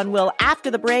and Donwill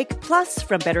after the break, plus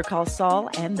from Better Call Saul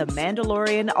and The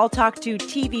Mandalorian, I'll talk to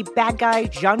TV bad guy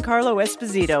Giancarlo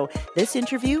Esposito. This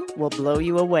interview will blow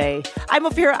you away. I'm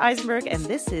Ophira Eisenberg, and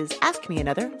this is Ask Me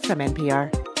Another from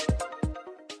NPR.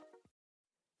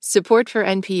 Support for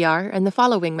NPR and the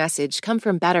following message come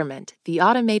from Betterment, the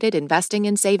automated investing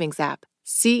and savings app.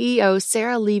 CEO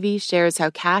Sarah Levy shares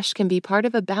how cash can be part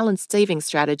of a balanced savings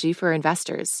strategy for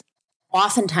investors.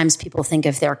 Oftentimes people think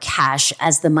of their cash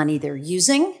as the money they're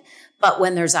using, but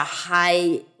when there's a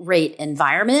high rate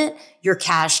environment, your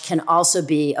cash can also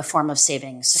be a form of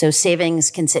savings. So savings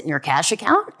can sit in your cash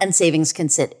account and savings can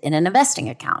sit in an investing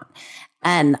account.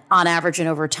 And on average and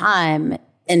over time,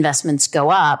 investments go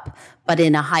up, but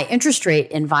in a high interest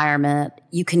rate environment,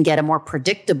 you can get a more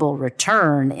predictable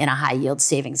return in a high yield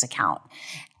savings account.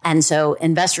 And so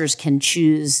investors can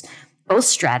choose both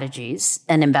strategies,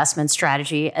 an investment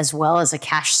strategy as well as a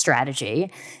cash strategy,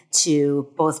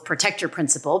 to both protect your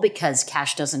principal because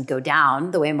cash doesn't go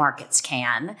down the way markets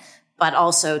can, but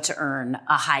also to earn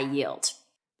a high yield.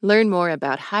 Learn more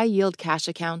about high-yield cash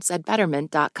accounts at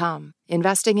Betterment.com.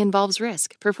 Investing involves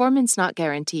risk. Performance not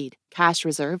guaranteed. Cash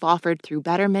reserve offered through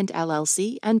Betterment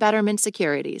LLC and Betterment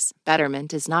Securities.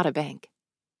 Betterment is not a bank.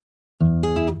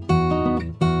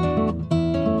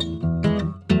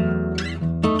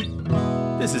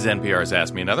 This is NPR's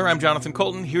Ask Me Another. I'm Jonathan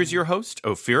Colton. Here's your host,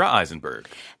 Ophira Eisenberg.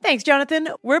 Thanks, Jonathan.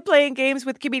 We're playing games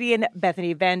with comedian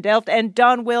Bethany Van Delft and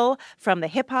Donwill from the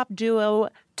hip-hop duo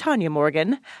Tanya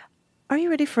Morgan. Are you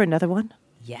ready for another one?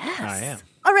 Yes. I am.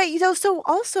 All right. So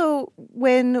also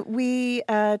when we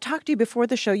talked to you before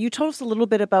the show, you told us a little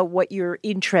bit about what you're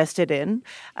interested in.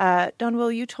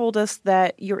 Donwill, you told us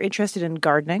that you're interested in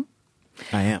gardening.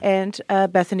 I am. And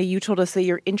Bethany, you told us that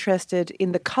you're interested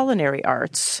in the culinary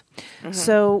arts. Mm-hmm.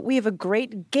 So we have a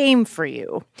great game for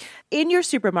you. In your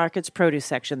supermarket's produce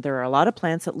section, there are a lot of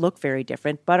plants that look very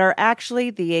different, but are actually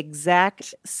the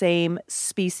exact same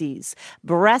species.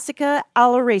 Brassica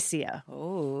oleracea.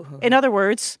 Oh. In other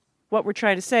words, what we're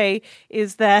trying to say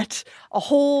is that a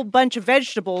whole bunch of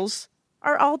vegetables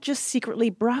are all just secretly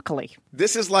broccoli.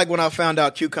 This is like when I found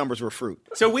out cucumbers were fruit.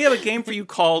 So we have a game for you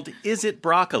called Is It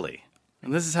Broccoli?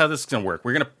 And this is how this is going to work.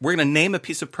 We're going to name a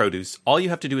piece of produce. All you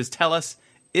have to do is tell us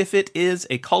if it is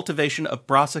a cultivation of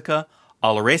Brassica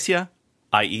oleracea,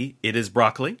 i.e. it is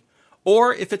broccoli,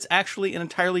 or if it's actually an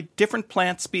entirely different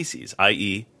plant species,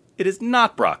 i.e. it is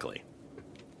not broccoli.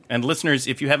 And listeners,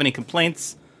 if you have any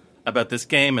complaints about this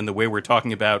game and the way we're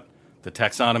talking about the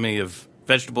taxonomy of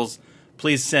vegetables,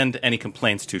 please send any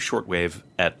complaints to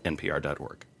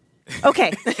shortwave@npr.org.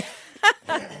 Okay.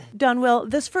 Donwill,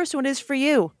 this first one is for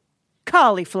you.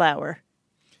 Cauliflower.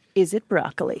 Is it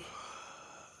broccoli?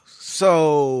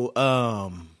 So,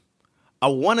 I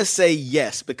want to say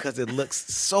yes because it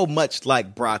looks so much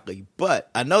like broccoli, but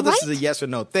I know this is a yes or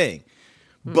no thing.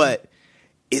 But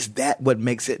is that what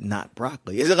makes it not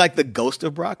broccoli? Is it like the ghost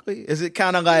of broccoli? Is it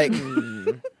kind of like...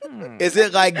 Is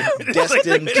it like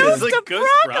destined like ghost of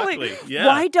broccoli? Yeah.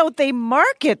 Why don't they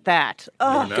market that?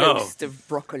 Oh, ghost of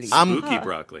broccoli. Spooky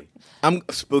broccoli. I'm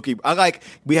spooky.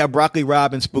 We have broccoli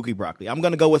Rob and spooky broccoli. I'm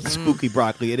going to go with spooky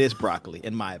broccoli. It is broccoli,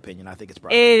 in my opinion. I think it's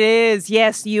broccoli. It is.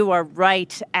 Yes, you are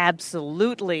right.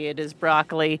 Absolutely, it is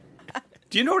broccoli.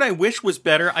 Do you know what I wish was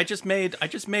better? I just made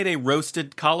a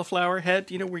roasted cauliflower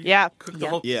head. You know where you cook the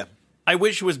whole. Yeah. I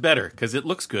wish it was better because it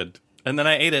looks good, and then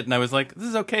I ate it and I was like, this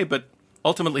is okay, but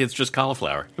ultimately it's just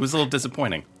cauliflower. It was a little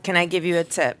disappointing. Can I give you a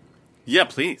tip? Yeah,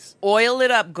 please. Oil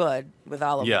it up good with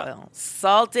olive oil.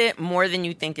 Salt it more than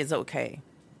you think is okay.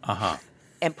 Uh-huh.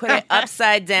 And put it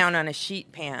upside down on a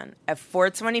sheet pan at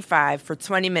 425 for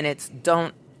 20 minutes.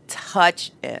 Don't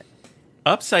touch it.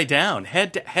 Upside down,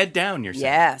 head down, you're saying?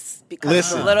 Yes,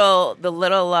 because the little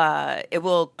it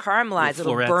will caramelize.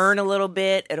 It'll burn a little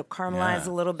bit. It'll caramelize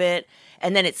a little bit,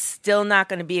 and then it's still not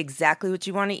going to be exactly what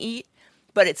you want to eat,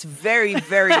 but it's very,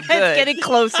 very good. It's getting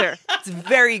closer. It's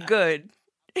very good.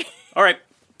 All right.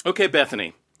 Okay,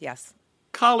 Bethany. Yes.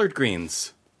 Collard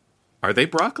greens. Are they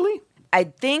broccoli? I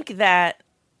think that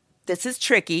this is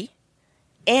tricky.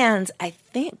 And I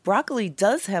think broccoli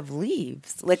does have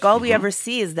leaves. Like, all we ever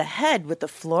see is the head with the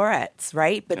florets,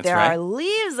 right? But there are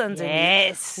leaves underneath.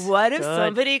 Yes. What if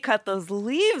somebody cut those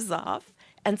leaves off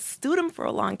and stewed them for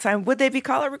a long time? Would they be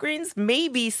collard greens?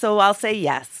 Maybe, so I'll say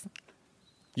yes.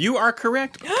 You are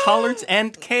correct. Collards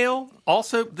and kale,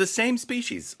 also the same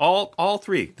species. All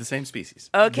three, the same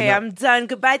species. Okay, I'm done.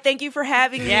 Goodbye. Thank you for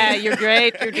having me. Yeah, you're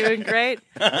great. You're doing great.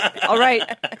 All right.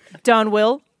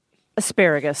 Donwill,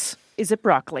 asparagus. Is it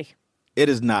broccoli? It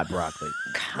is not broccoli.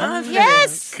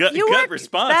 Yes. Gut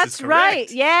response. That's is correct.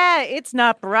 right. Yeah, it's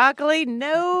not broccoli.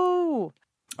 No.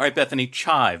 All right, Bethany,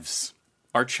 chives.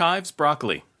 Are chives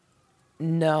broccoli?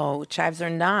 No, chives are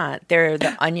not. They're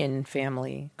the onion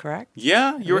family, correct?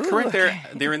 Yeah, you're correct.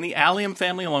 They're in the allium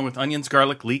family along with onions,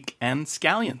 garlic, leek, and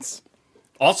scallions.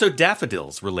 Also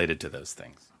daffodils related to those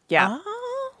things. Yeah.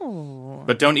 Oh.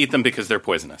 But don't eat them because they're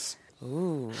poisonous.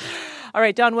 Ooh. All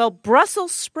right, Donwill,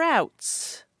 Brussels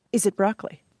sprouts. Is it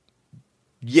broccoli?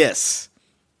 Yes.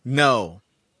 No.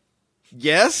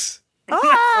 Yes?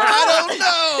 I don't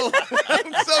know.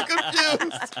 I'm so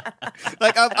confused.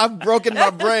 Like, I've broken my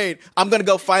brain. I'm going to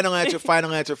go final answer.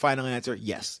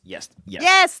 Yes.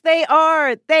 Yes, they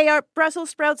are. Brussels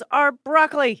sprouts are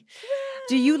broccoli.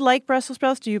 Do you like Brussels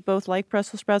sprouts? Do you both like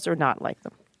Brussels sprouts or not like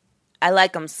them? I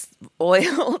like them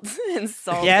oiled and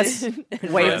salted. Yes.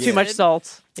 Way too much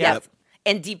salt. Yep.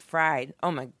 And deep fried.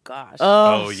 Oh, my gosh.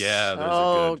 Oh yeah. Those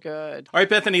are are good. All right,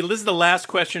 Bethany, this is the last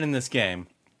question in this game.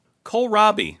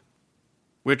 Kohlrabi,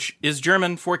 which is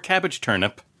German for cabbage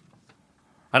turnip.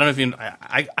 I don't know if you...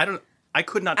 I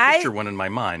could not picture one in my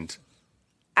mind.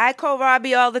 I call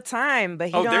Robbie all the time, but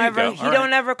he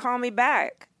don't ever call me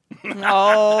back.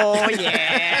 Oh,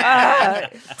 yeah.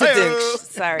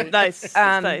 Sorry. Nice.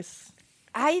 Nice.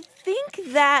 I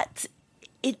think that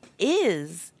it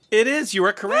is. It is. You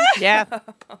are correct. Yeah.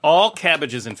 All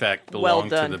cabbages, in fact, belong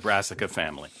to done. the Brassica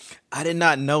family. I did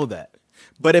not know that,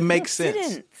 but it makes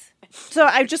sense. So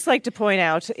I'd just like to point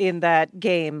out in that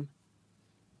game,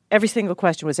 every single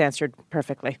question was answered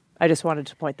perfectly. I just wanted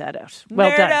to point that out.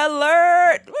 Well done. Nerd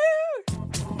alert!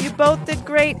 Woo! You both did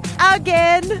great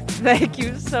again. Thank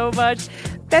you so much.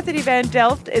 Bethany Van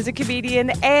Delft is a comedian,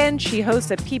 and she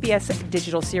hosts a PBS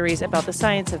digital series about the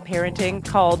science of parenting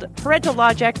called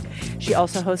Parentalogic. She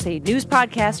also hosts a news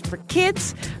podcast for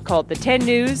kids called The 10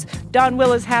 News.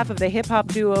 Donwill is half of the hip-hop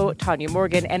duo Tanya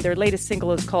Morgan, and their latest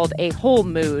single is called A Whole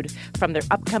Mood from their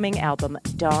upcoming album,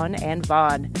 Dawn and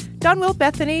Vaughn. Donwill,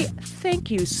 Bethany,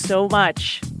 thank you so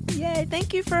much. Yay,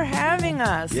 thank you for having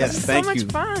us. Yes, this thank so you.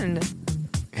 much fun.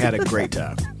 Had a great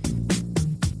time.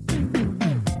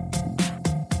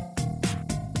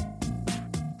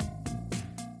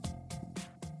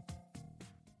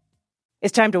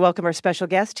 It's time to welcome our special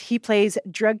guest. He plays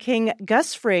drug king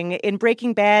Gus Fring in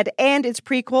Breaking Bad and its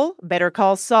prequel, Better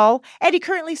Call Saul. And he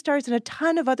currently stars in a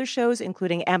ton of other shows,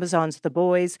 including Amazon's The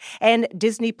Boys and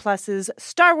Disney Plus's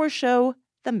Star Wars show,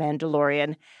 The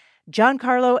Mandalorian.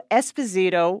 Giancarlo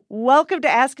Esposito, welcome to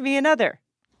Ask Me Another.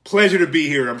 Pleasure to be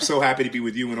here. I'm so happy to be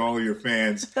with you and all of your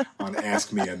fans on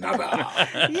Ask Me Another.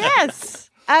 Yes.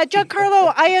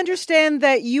 Giancarlo, I understand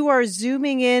that you are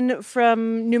zooming in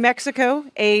from New Mexico,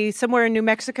 somewhere in New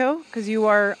Mexico, because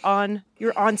you're on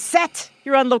set,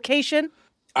 you're on location.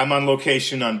 I'm on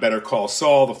location on Better Call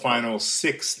Saul, the final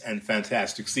sixth and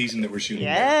fantastic season that we're shooting.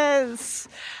 Yes.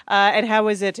 And how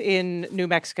is it in New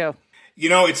Mexico? You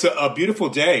know, it's a beautiful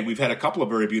day. We've had a couple of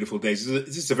very beautiful days.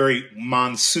 This is a very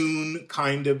monsoon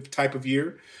kind of type of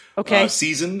year. Okay.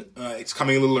 Season. It's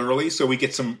coming a little early, so we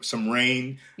get some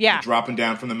rain dropping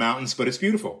down from the mountains, but it's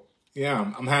beautiful.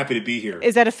 Yeah, I'm happy to be here.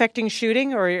 Is that affecting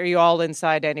shooting, or are you all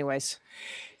inside anyways?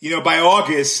 You know, by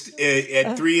August,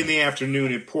 at 3 p.m,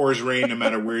 it pours rain no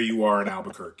matter where you are in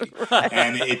Albuquerque. Right.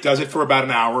 And it does it for about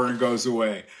an hour and goes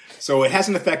away. So it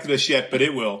hasn't affected us yet, but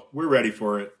it will. We're ready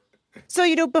for it.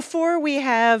 So, before we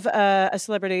have a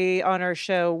celebrity on our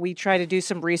show, we try to do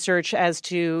some research as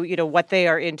to, what they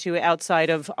are into outside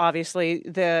of, obviously,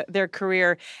 their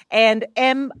career. And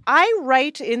am I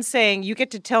right in saying, you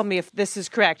get to tell me if this is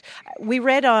correct, we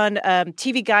read on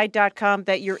tvguide.com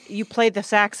that you play the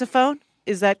saxophone.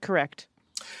 Is that correct?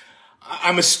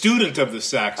 I'm a student of the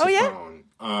saxophone.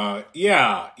 Oh,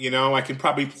 yeah? Yeah. I can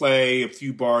probably play a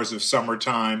few bars of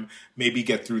Summertime, maybe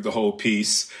get through the whole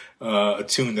piece. A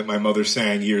tune that my mother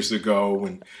sang years ago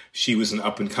when she was an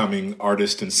up-and-coming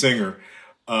artist and singer.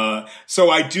 So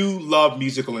I do love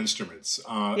musical instruments.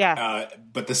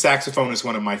 But the saxophone is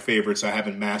one of my favorites. I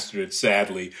haven't mastered it,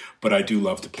 sadly, but I do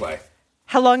love to play.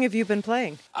 How long have you been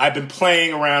playing? I've been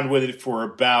playing around with it for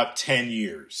about 10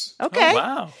 years. Okay. Oh,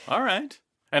 wow. All right.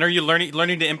 And are you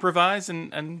learning to improvise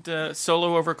and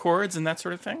solo over chords and that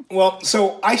sort of thing? Well,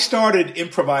 so I started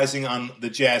improvising on the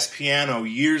jazz piano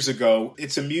years ago.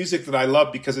 It's a music that I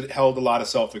love because it held a lot of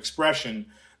self-expression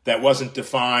that wasn't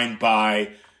defined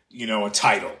by, a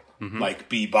title like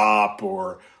bebop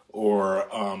or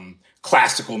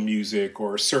classical music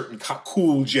or certain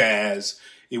cool jazz.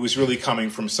 It was really coming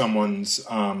from someone's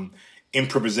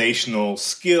improvisational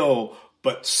skill,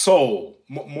 but soul,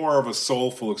 more of a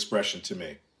soulful expression to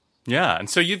me. Yeah, and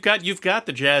so you've got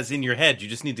the jazz in your head. You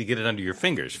just need to get it under your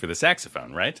fingers for the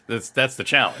saxophone, right? That's the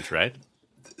challenge, right?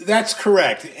 That's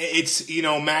correct. It's,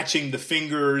 matching the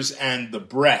fingers and the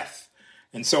breath.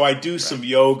 And so I do some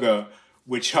yoga,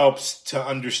 which helps to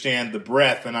understand the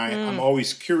breath. And I'm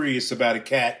always curious about a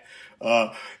cat,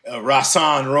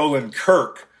 Rahsaan Roland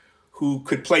Kirk, who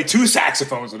could play 2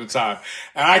 saxophones at a time,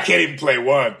 and I can't even play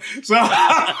one. So,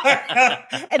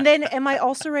 and then, am I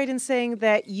also right in saying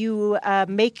that you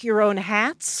make your own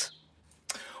hats?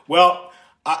 Well,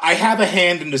 I have a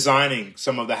hand in designing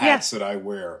some of the hats that I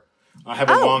wear. I have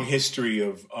a long history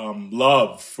of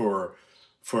love for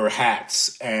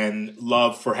hats and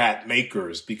love for hat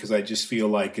makers because I just feel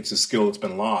like it's a skill that's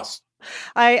been lost.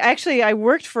 I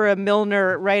worked for a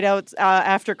milliner right out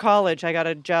after college. I got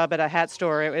a job at a hat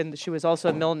store, and she was also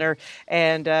a milliner.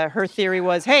 And her theory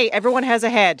was, hey, everyone has a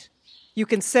head. You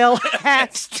can sell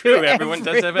hats true. Everyone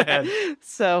does have a head.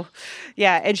 So,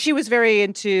 yeah. And she was very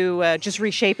into just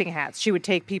reshaping hats. She would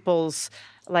take people's,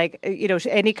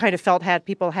 any kind of felt hat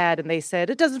people had, and they said,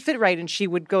 it doesn't fit right. And she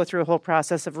would go through a whole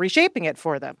process of reshaping it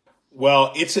for them.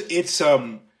 Well, it's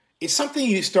something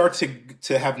you start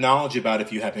to have knowledge about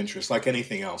if you have interest, like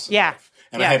anything else in life.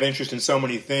 And I have interest in so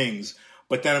many things.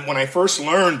 But then when I first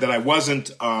learned that I wasn't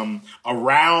a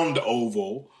round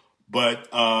oval, but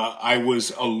I was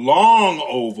a long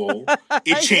oval,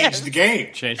 it changed the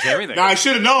game. Changed everything. Now, I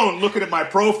should have known, looking at my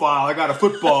profile, I got a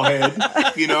football head.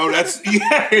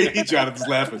 Jonathan's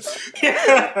laughing.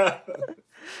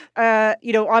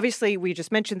 Obviously, we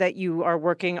just mentioned that you are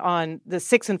working on the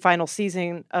 6th and final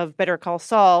season of Better Call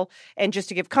Saul. And just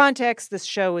to give context, this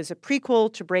show is a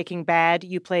prequel to Breaking Bad.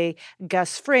 You play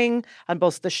Gus Fring on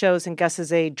both the shows, and Gus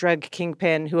is a drug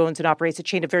kingpin who owns and operates a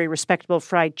chain of very respectable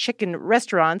fried chicken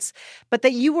restaurants. But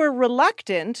that you were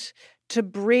reluctant to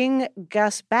bring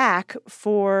Gus back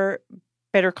for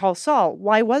Better Call Saul.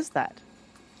 Why was that?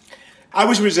 I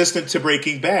was resistant to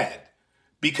Breaking Bad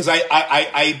because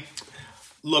I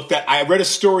read a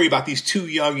story about these two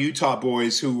young Utah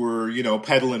boys who were,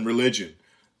 peddling religion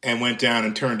and went down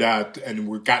and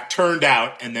got turned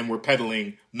out and then were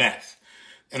peddling meth.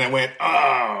 And I went,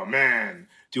 oh man,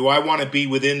 do I want to be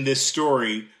within this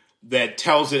story that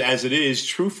tells it as it is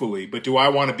truthfully, but do I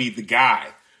want to be the guy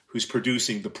who's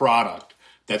producing the product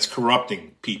that's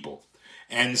corrupting people?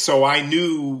 And so I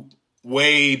knew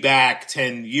way back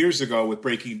 10 years ago with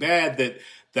Breaking Bad that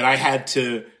I had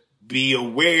to be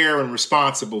aware and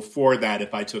responsible for that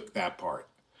if I took that part.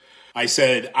 I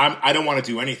said, I don't want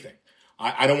to do anything.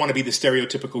 I don't want to be the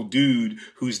stereotypical dude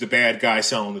who's the bad guy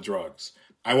selling the drugs.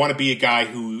 I want to be a guy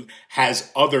who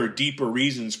has other deeper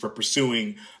reasons for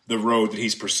pursuing the road that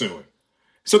he's pursuing.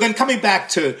 So then coming back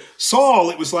to Saul,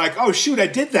 it was like, oh, shoot, I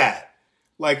did that.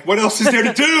 Like, what else is there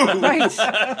to do?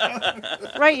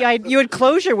 Right. You had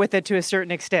closure with it to a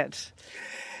certain extent.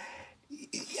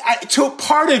 To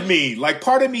part of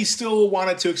me still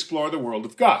wanted to explore the world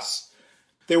of Gus.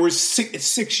 There was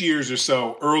 6 years or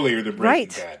so earlier than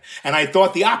Breaking Bad. And I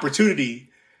thought the opportunity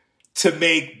to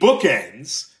make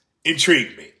bookends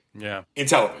intrigued me. Yeah. In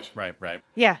television. Right.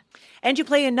 Yeah. And you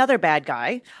play another bad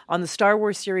guy on the Star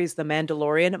Wars series The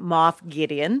Mandalorian, Moff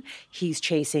Gideon. He's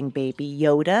chasing baby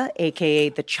Yoda, a.k.a.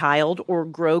 the child or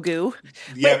Grogu.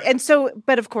 Yep.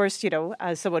 But of course,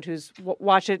 as someone who's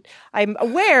watched it, I'm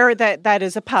aware that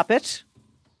is a puppet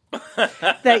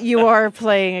that you are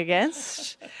playing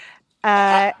against.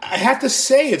 I have to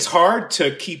say it's hard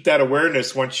to keep that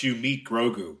awareness once you meet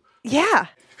Grogu. Yeah.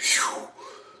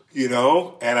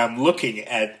 And I'm looking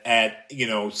at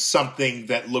something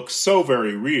that looks so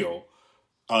very real,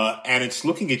 and it's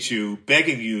looking at you,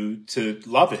 begging you to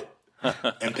love it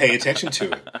and pay attention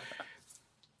to it.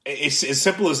 It's as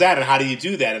simple as that. And how do you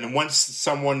do that? And once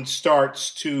someone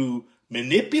starts to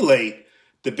manipulate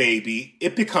the baby,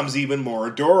 it becomes even more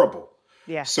adorable.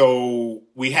 Yeah. So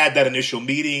we had that initial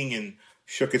meeting and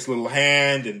shook its little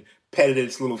hand and petted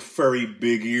its little furry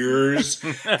big ears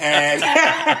and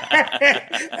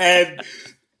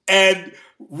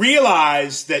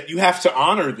realized that you have to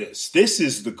honor this. This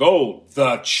is the goal,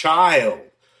 the child.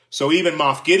 So even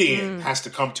Moff Gideon has to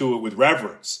come to it with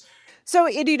reverence. So,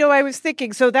 I was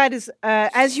thinking, so that is,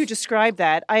 as you describe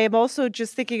that, I am also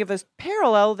just thinking of a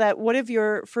parallel that one of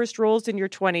your first roles in your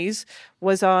 20s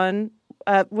was on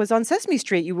Sesame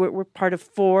Street. You were part of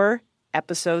 4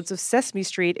 episodes of Sesame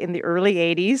Street in the early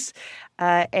 80s,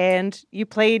 and you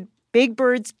played Big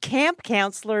Bird's camp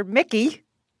counselor, Mickey.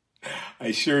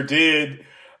 I sure did.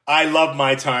 I love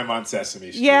my time on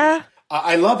Sesame Street. Yeah.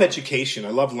 I love education. I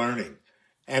love learning.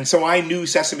 And so I knew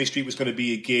Sesame Street was going to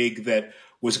be a gig that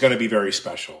was going to be very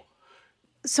special.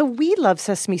 So we love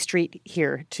Sesame Street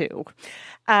here, too.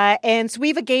 And so we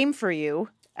have a game for you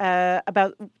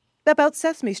about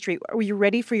Sesame Street. Are you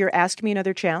ready for your Ask Me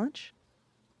Another challenge?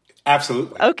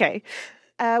 Absolutely. Okay.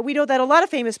 We know that a lot of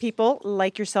famous people,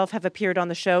 like yourself, have appeared on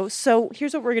the show. So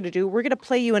here's what we're going to do. We're going to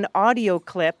play you an audio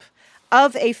clip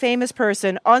of a famous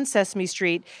person on Sesame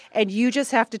Street, and you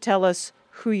just have to tell us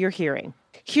who you're hearing.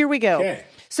 Here we go. Okay.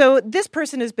 So this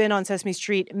person has been on Sesame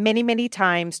Street many, many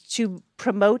times to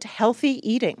promote healthy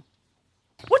eating.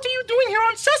 What are you doing here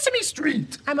on Sesame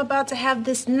Street? I'm about to have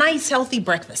this nice, healthy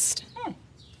breakfast.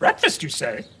 Breakfast, you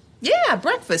say? Yeah,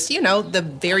 breakfast. The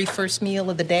very first meal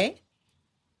of the day.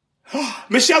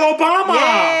 Michelle Obama!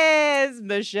 Yes,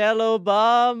 Michelle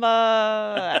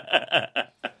Obama.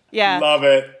 Yeah. Love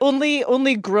it.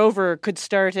 Only Grover could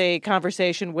start a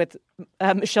conversation with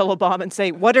Michelle Obama and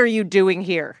say, "What are you doing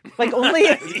here?" Like only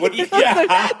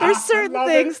there's certain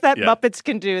things that Muppets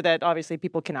can do that obviously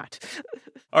people cannot.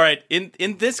 All right.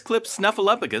 In this clip,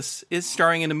 Snuffleupagus is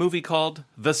starring in a movie called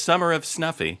The Summer of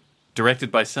Snuffy,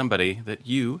 directed by somebody that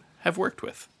you have worked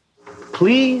with.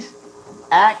 Please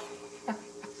act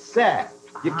sad.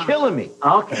 You're killing me.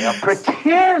 Okay, I'll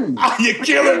pretend. You're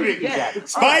killing me. Yeah.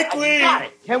 Spike Lee. Got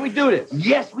it. Can we do this?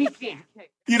 Yes, we can.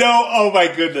 Oh my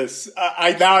goodness.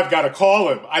 I've got to call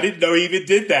him. I didn't know he even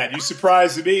did that. You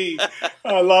surprised me.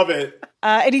 I love it.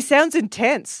 And he sounds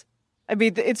intense. I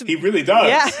mean, he really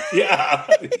does. Yeah.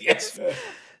 Yes.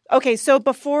 Okay, so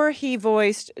before he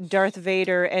voiced Darth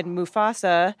Vader and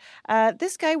Mufasa,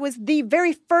 this guy was the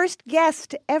very first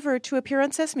guest ever to appear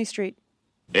on Sesame Street.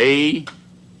 A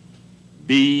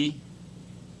B,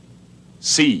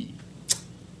 C,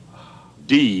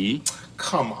 D.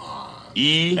 Come on.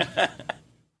 E.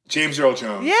 James Earl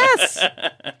Jones. Yes.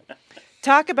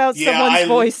 Talk about someone's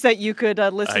voice that you could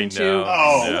listen to.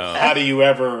 How do you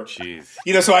ever? Jeez.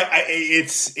 You know, so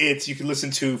it's you can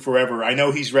listen to forever. I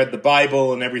know he's read the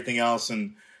Bible and everything else,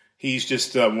 and he's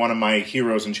just one of my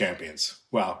heroes and champions.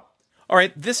 Wow. All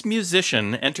right, this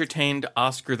musician entertained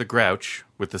Oscar the Grouch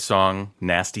with the song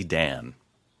Nasty Dan.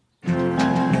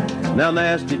 Now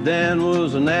Nasty Dan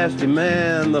was a nasty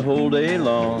man the whole day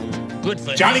long. Good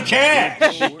for Johnny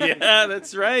Cash. Yeah,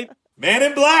 that's right. Man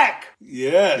in Black.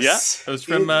 Yes. Yeah, it was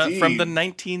from the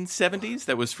 1970s.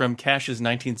 That was from Cash's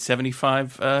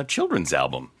 1975 children's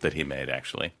album that he made,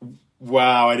 actually.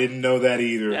 Wow, I didn't know that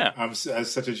either. Yeah. I'm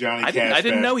such a Johnny Cash I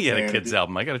didn't know he had fan. a kids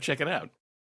album. I got to check it out.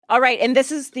 All right, and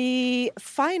this is the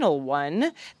final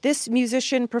one. This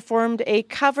musician performed a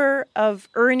cover of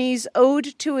Ernie's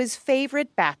ode to his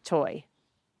favorite bat toy.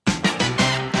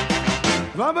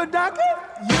 Rubber ducky,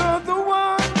 you're the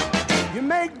one. You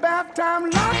make bath time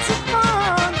lots of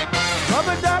fun.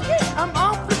 Rubber ducky, I'm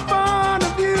awfully fond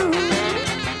of you.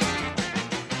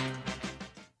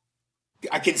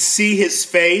 I can see his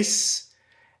face,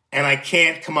 and I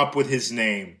can't come up with his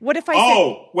name. What if I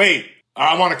said... wait.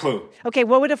 I want a clue. Okay,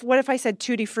 what if I said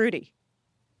Tutti Frutti?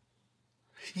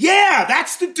 Yeah,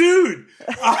 that's the dude.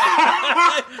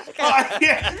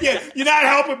 Yeah, you're not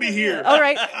helping me here. All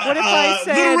right, what if I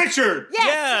said... Little Richard.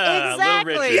 Yes,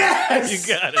 exactly. Little Richard. Yes. You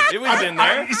got it. It was in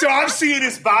there. So I'm seeing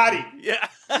his body. Yeah.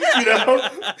 You know?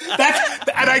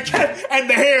 And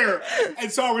the hair. And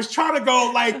so I was trying to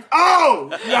go like,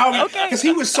 because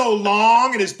he was so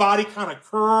long and his body kind of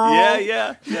curled.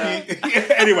 Yeah.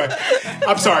 Anyway,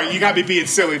 I'm sorry. You got me being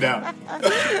silly now.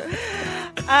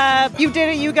 You did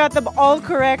it. You got them all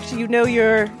correct. You know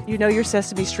your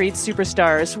Sesame Street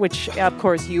superstars, which of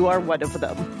course you are one of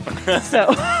them.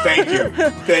 So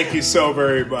thank you so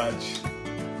very much.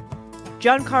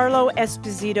 Giancarlo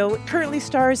Esposito currently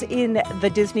stars in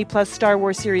the Disney Plus Star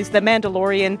Wars series The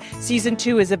Mandalorian. Season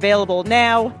 2 is available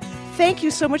now. Thank you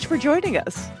so much for joining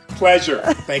us. Pleasure.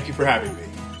 Thank you for having me.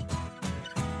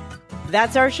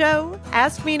 That's our show.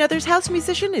 Ask Me Another's house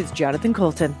musician is Jonathan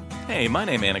Colton. Hey, my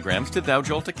name anagrams to Thou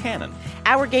Jolt a Cannon.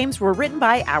 Our games were written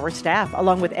by our staff,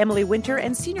 along with Emily Winter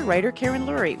and senior writer Karen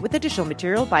Lurie, with additional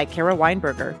material by Kara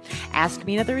Weinberger. Ask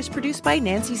Me Another is produced by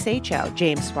Nancy Sachow,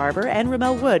 James Farber, and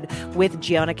Ramel Wood, with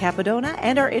Gianna Capadona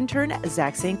and our intern,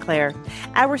 Zach St. Clair.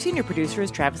 Our senior producer is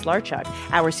Travis Larchuk.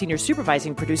 Our senior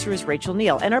supervising producer is Rachel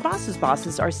Neal, and our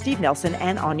bosses are Steve Nelson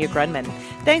and Anya Grunman.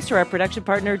 Thanks to our production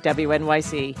partner,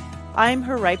 WNYC. I'm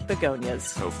her ripe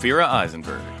begonias. Ophira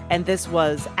Eisenberg. And this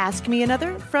was Ask Me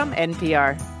Another from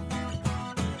NPR.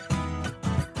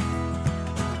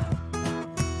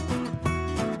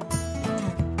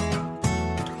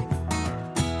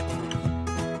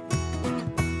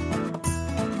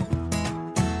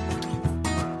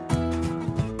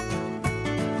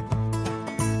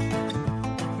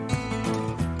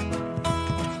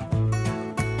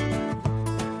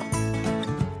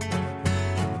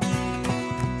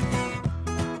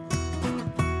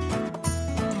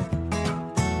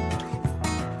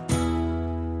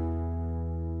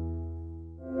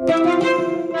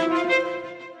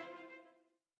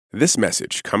 This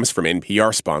message comes from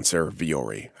NPR sponsor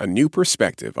Vuori, a new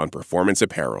perspective on performance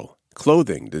apparel.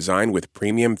 Clothing designed with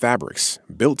premium fabrics,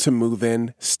 built to move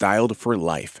in, styled for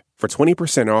life. For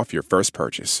 20% off your first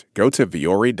purchase, go to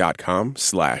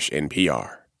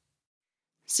vuori.com/NPR.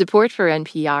 Support for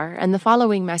NPR and the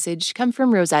following message come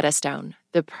from Rosetta Stone,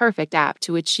 the perfect app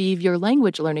to achieve your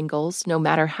language learning goals no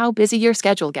matter how busy your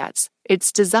schedule gets.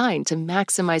 It's designed to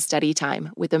maximize study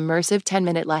time with immersive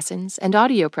 10-minute lessons and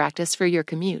audio practice for your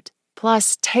commute.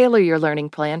 Plus, tailor your learning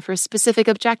plan for specific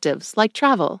objectives like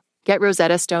travel. Get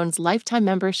Rosetta Stone's lifetime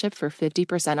membership for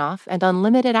 50% off and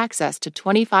unlimited access to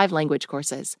 25 language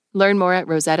courses. Learn more at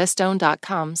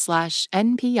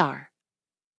rosettastone.com/NPR.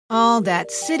 All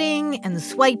that sitting and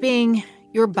swiping,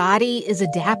 your body is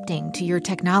adapting to your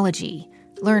technology.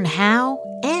 Learn how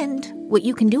and what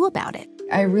you can do about it.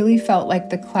 I really felt like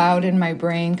the cloud in my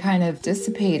brain kind of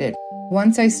dissipated.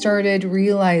 Once I started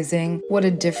realizing what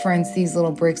a difference these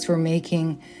little breaks were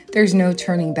making, there's no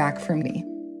turning back for me.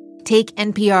 Take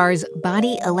NPR's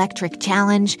Body Electric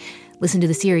Challenge. Listen to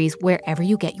the series wherever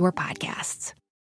you get your podcasts.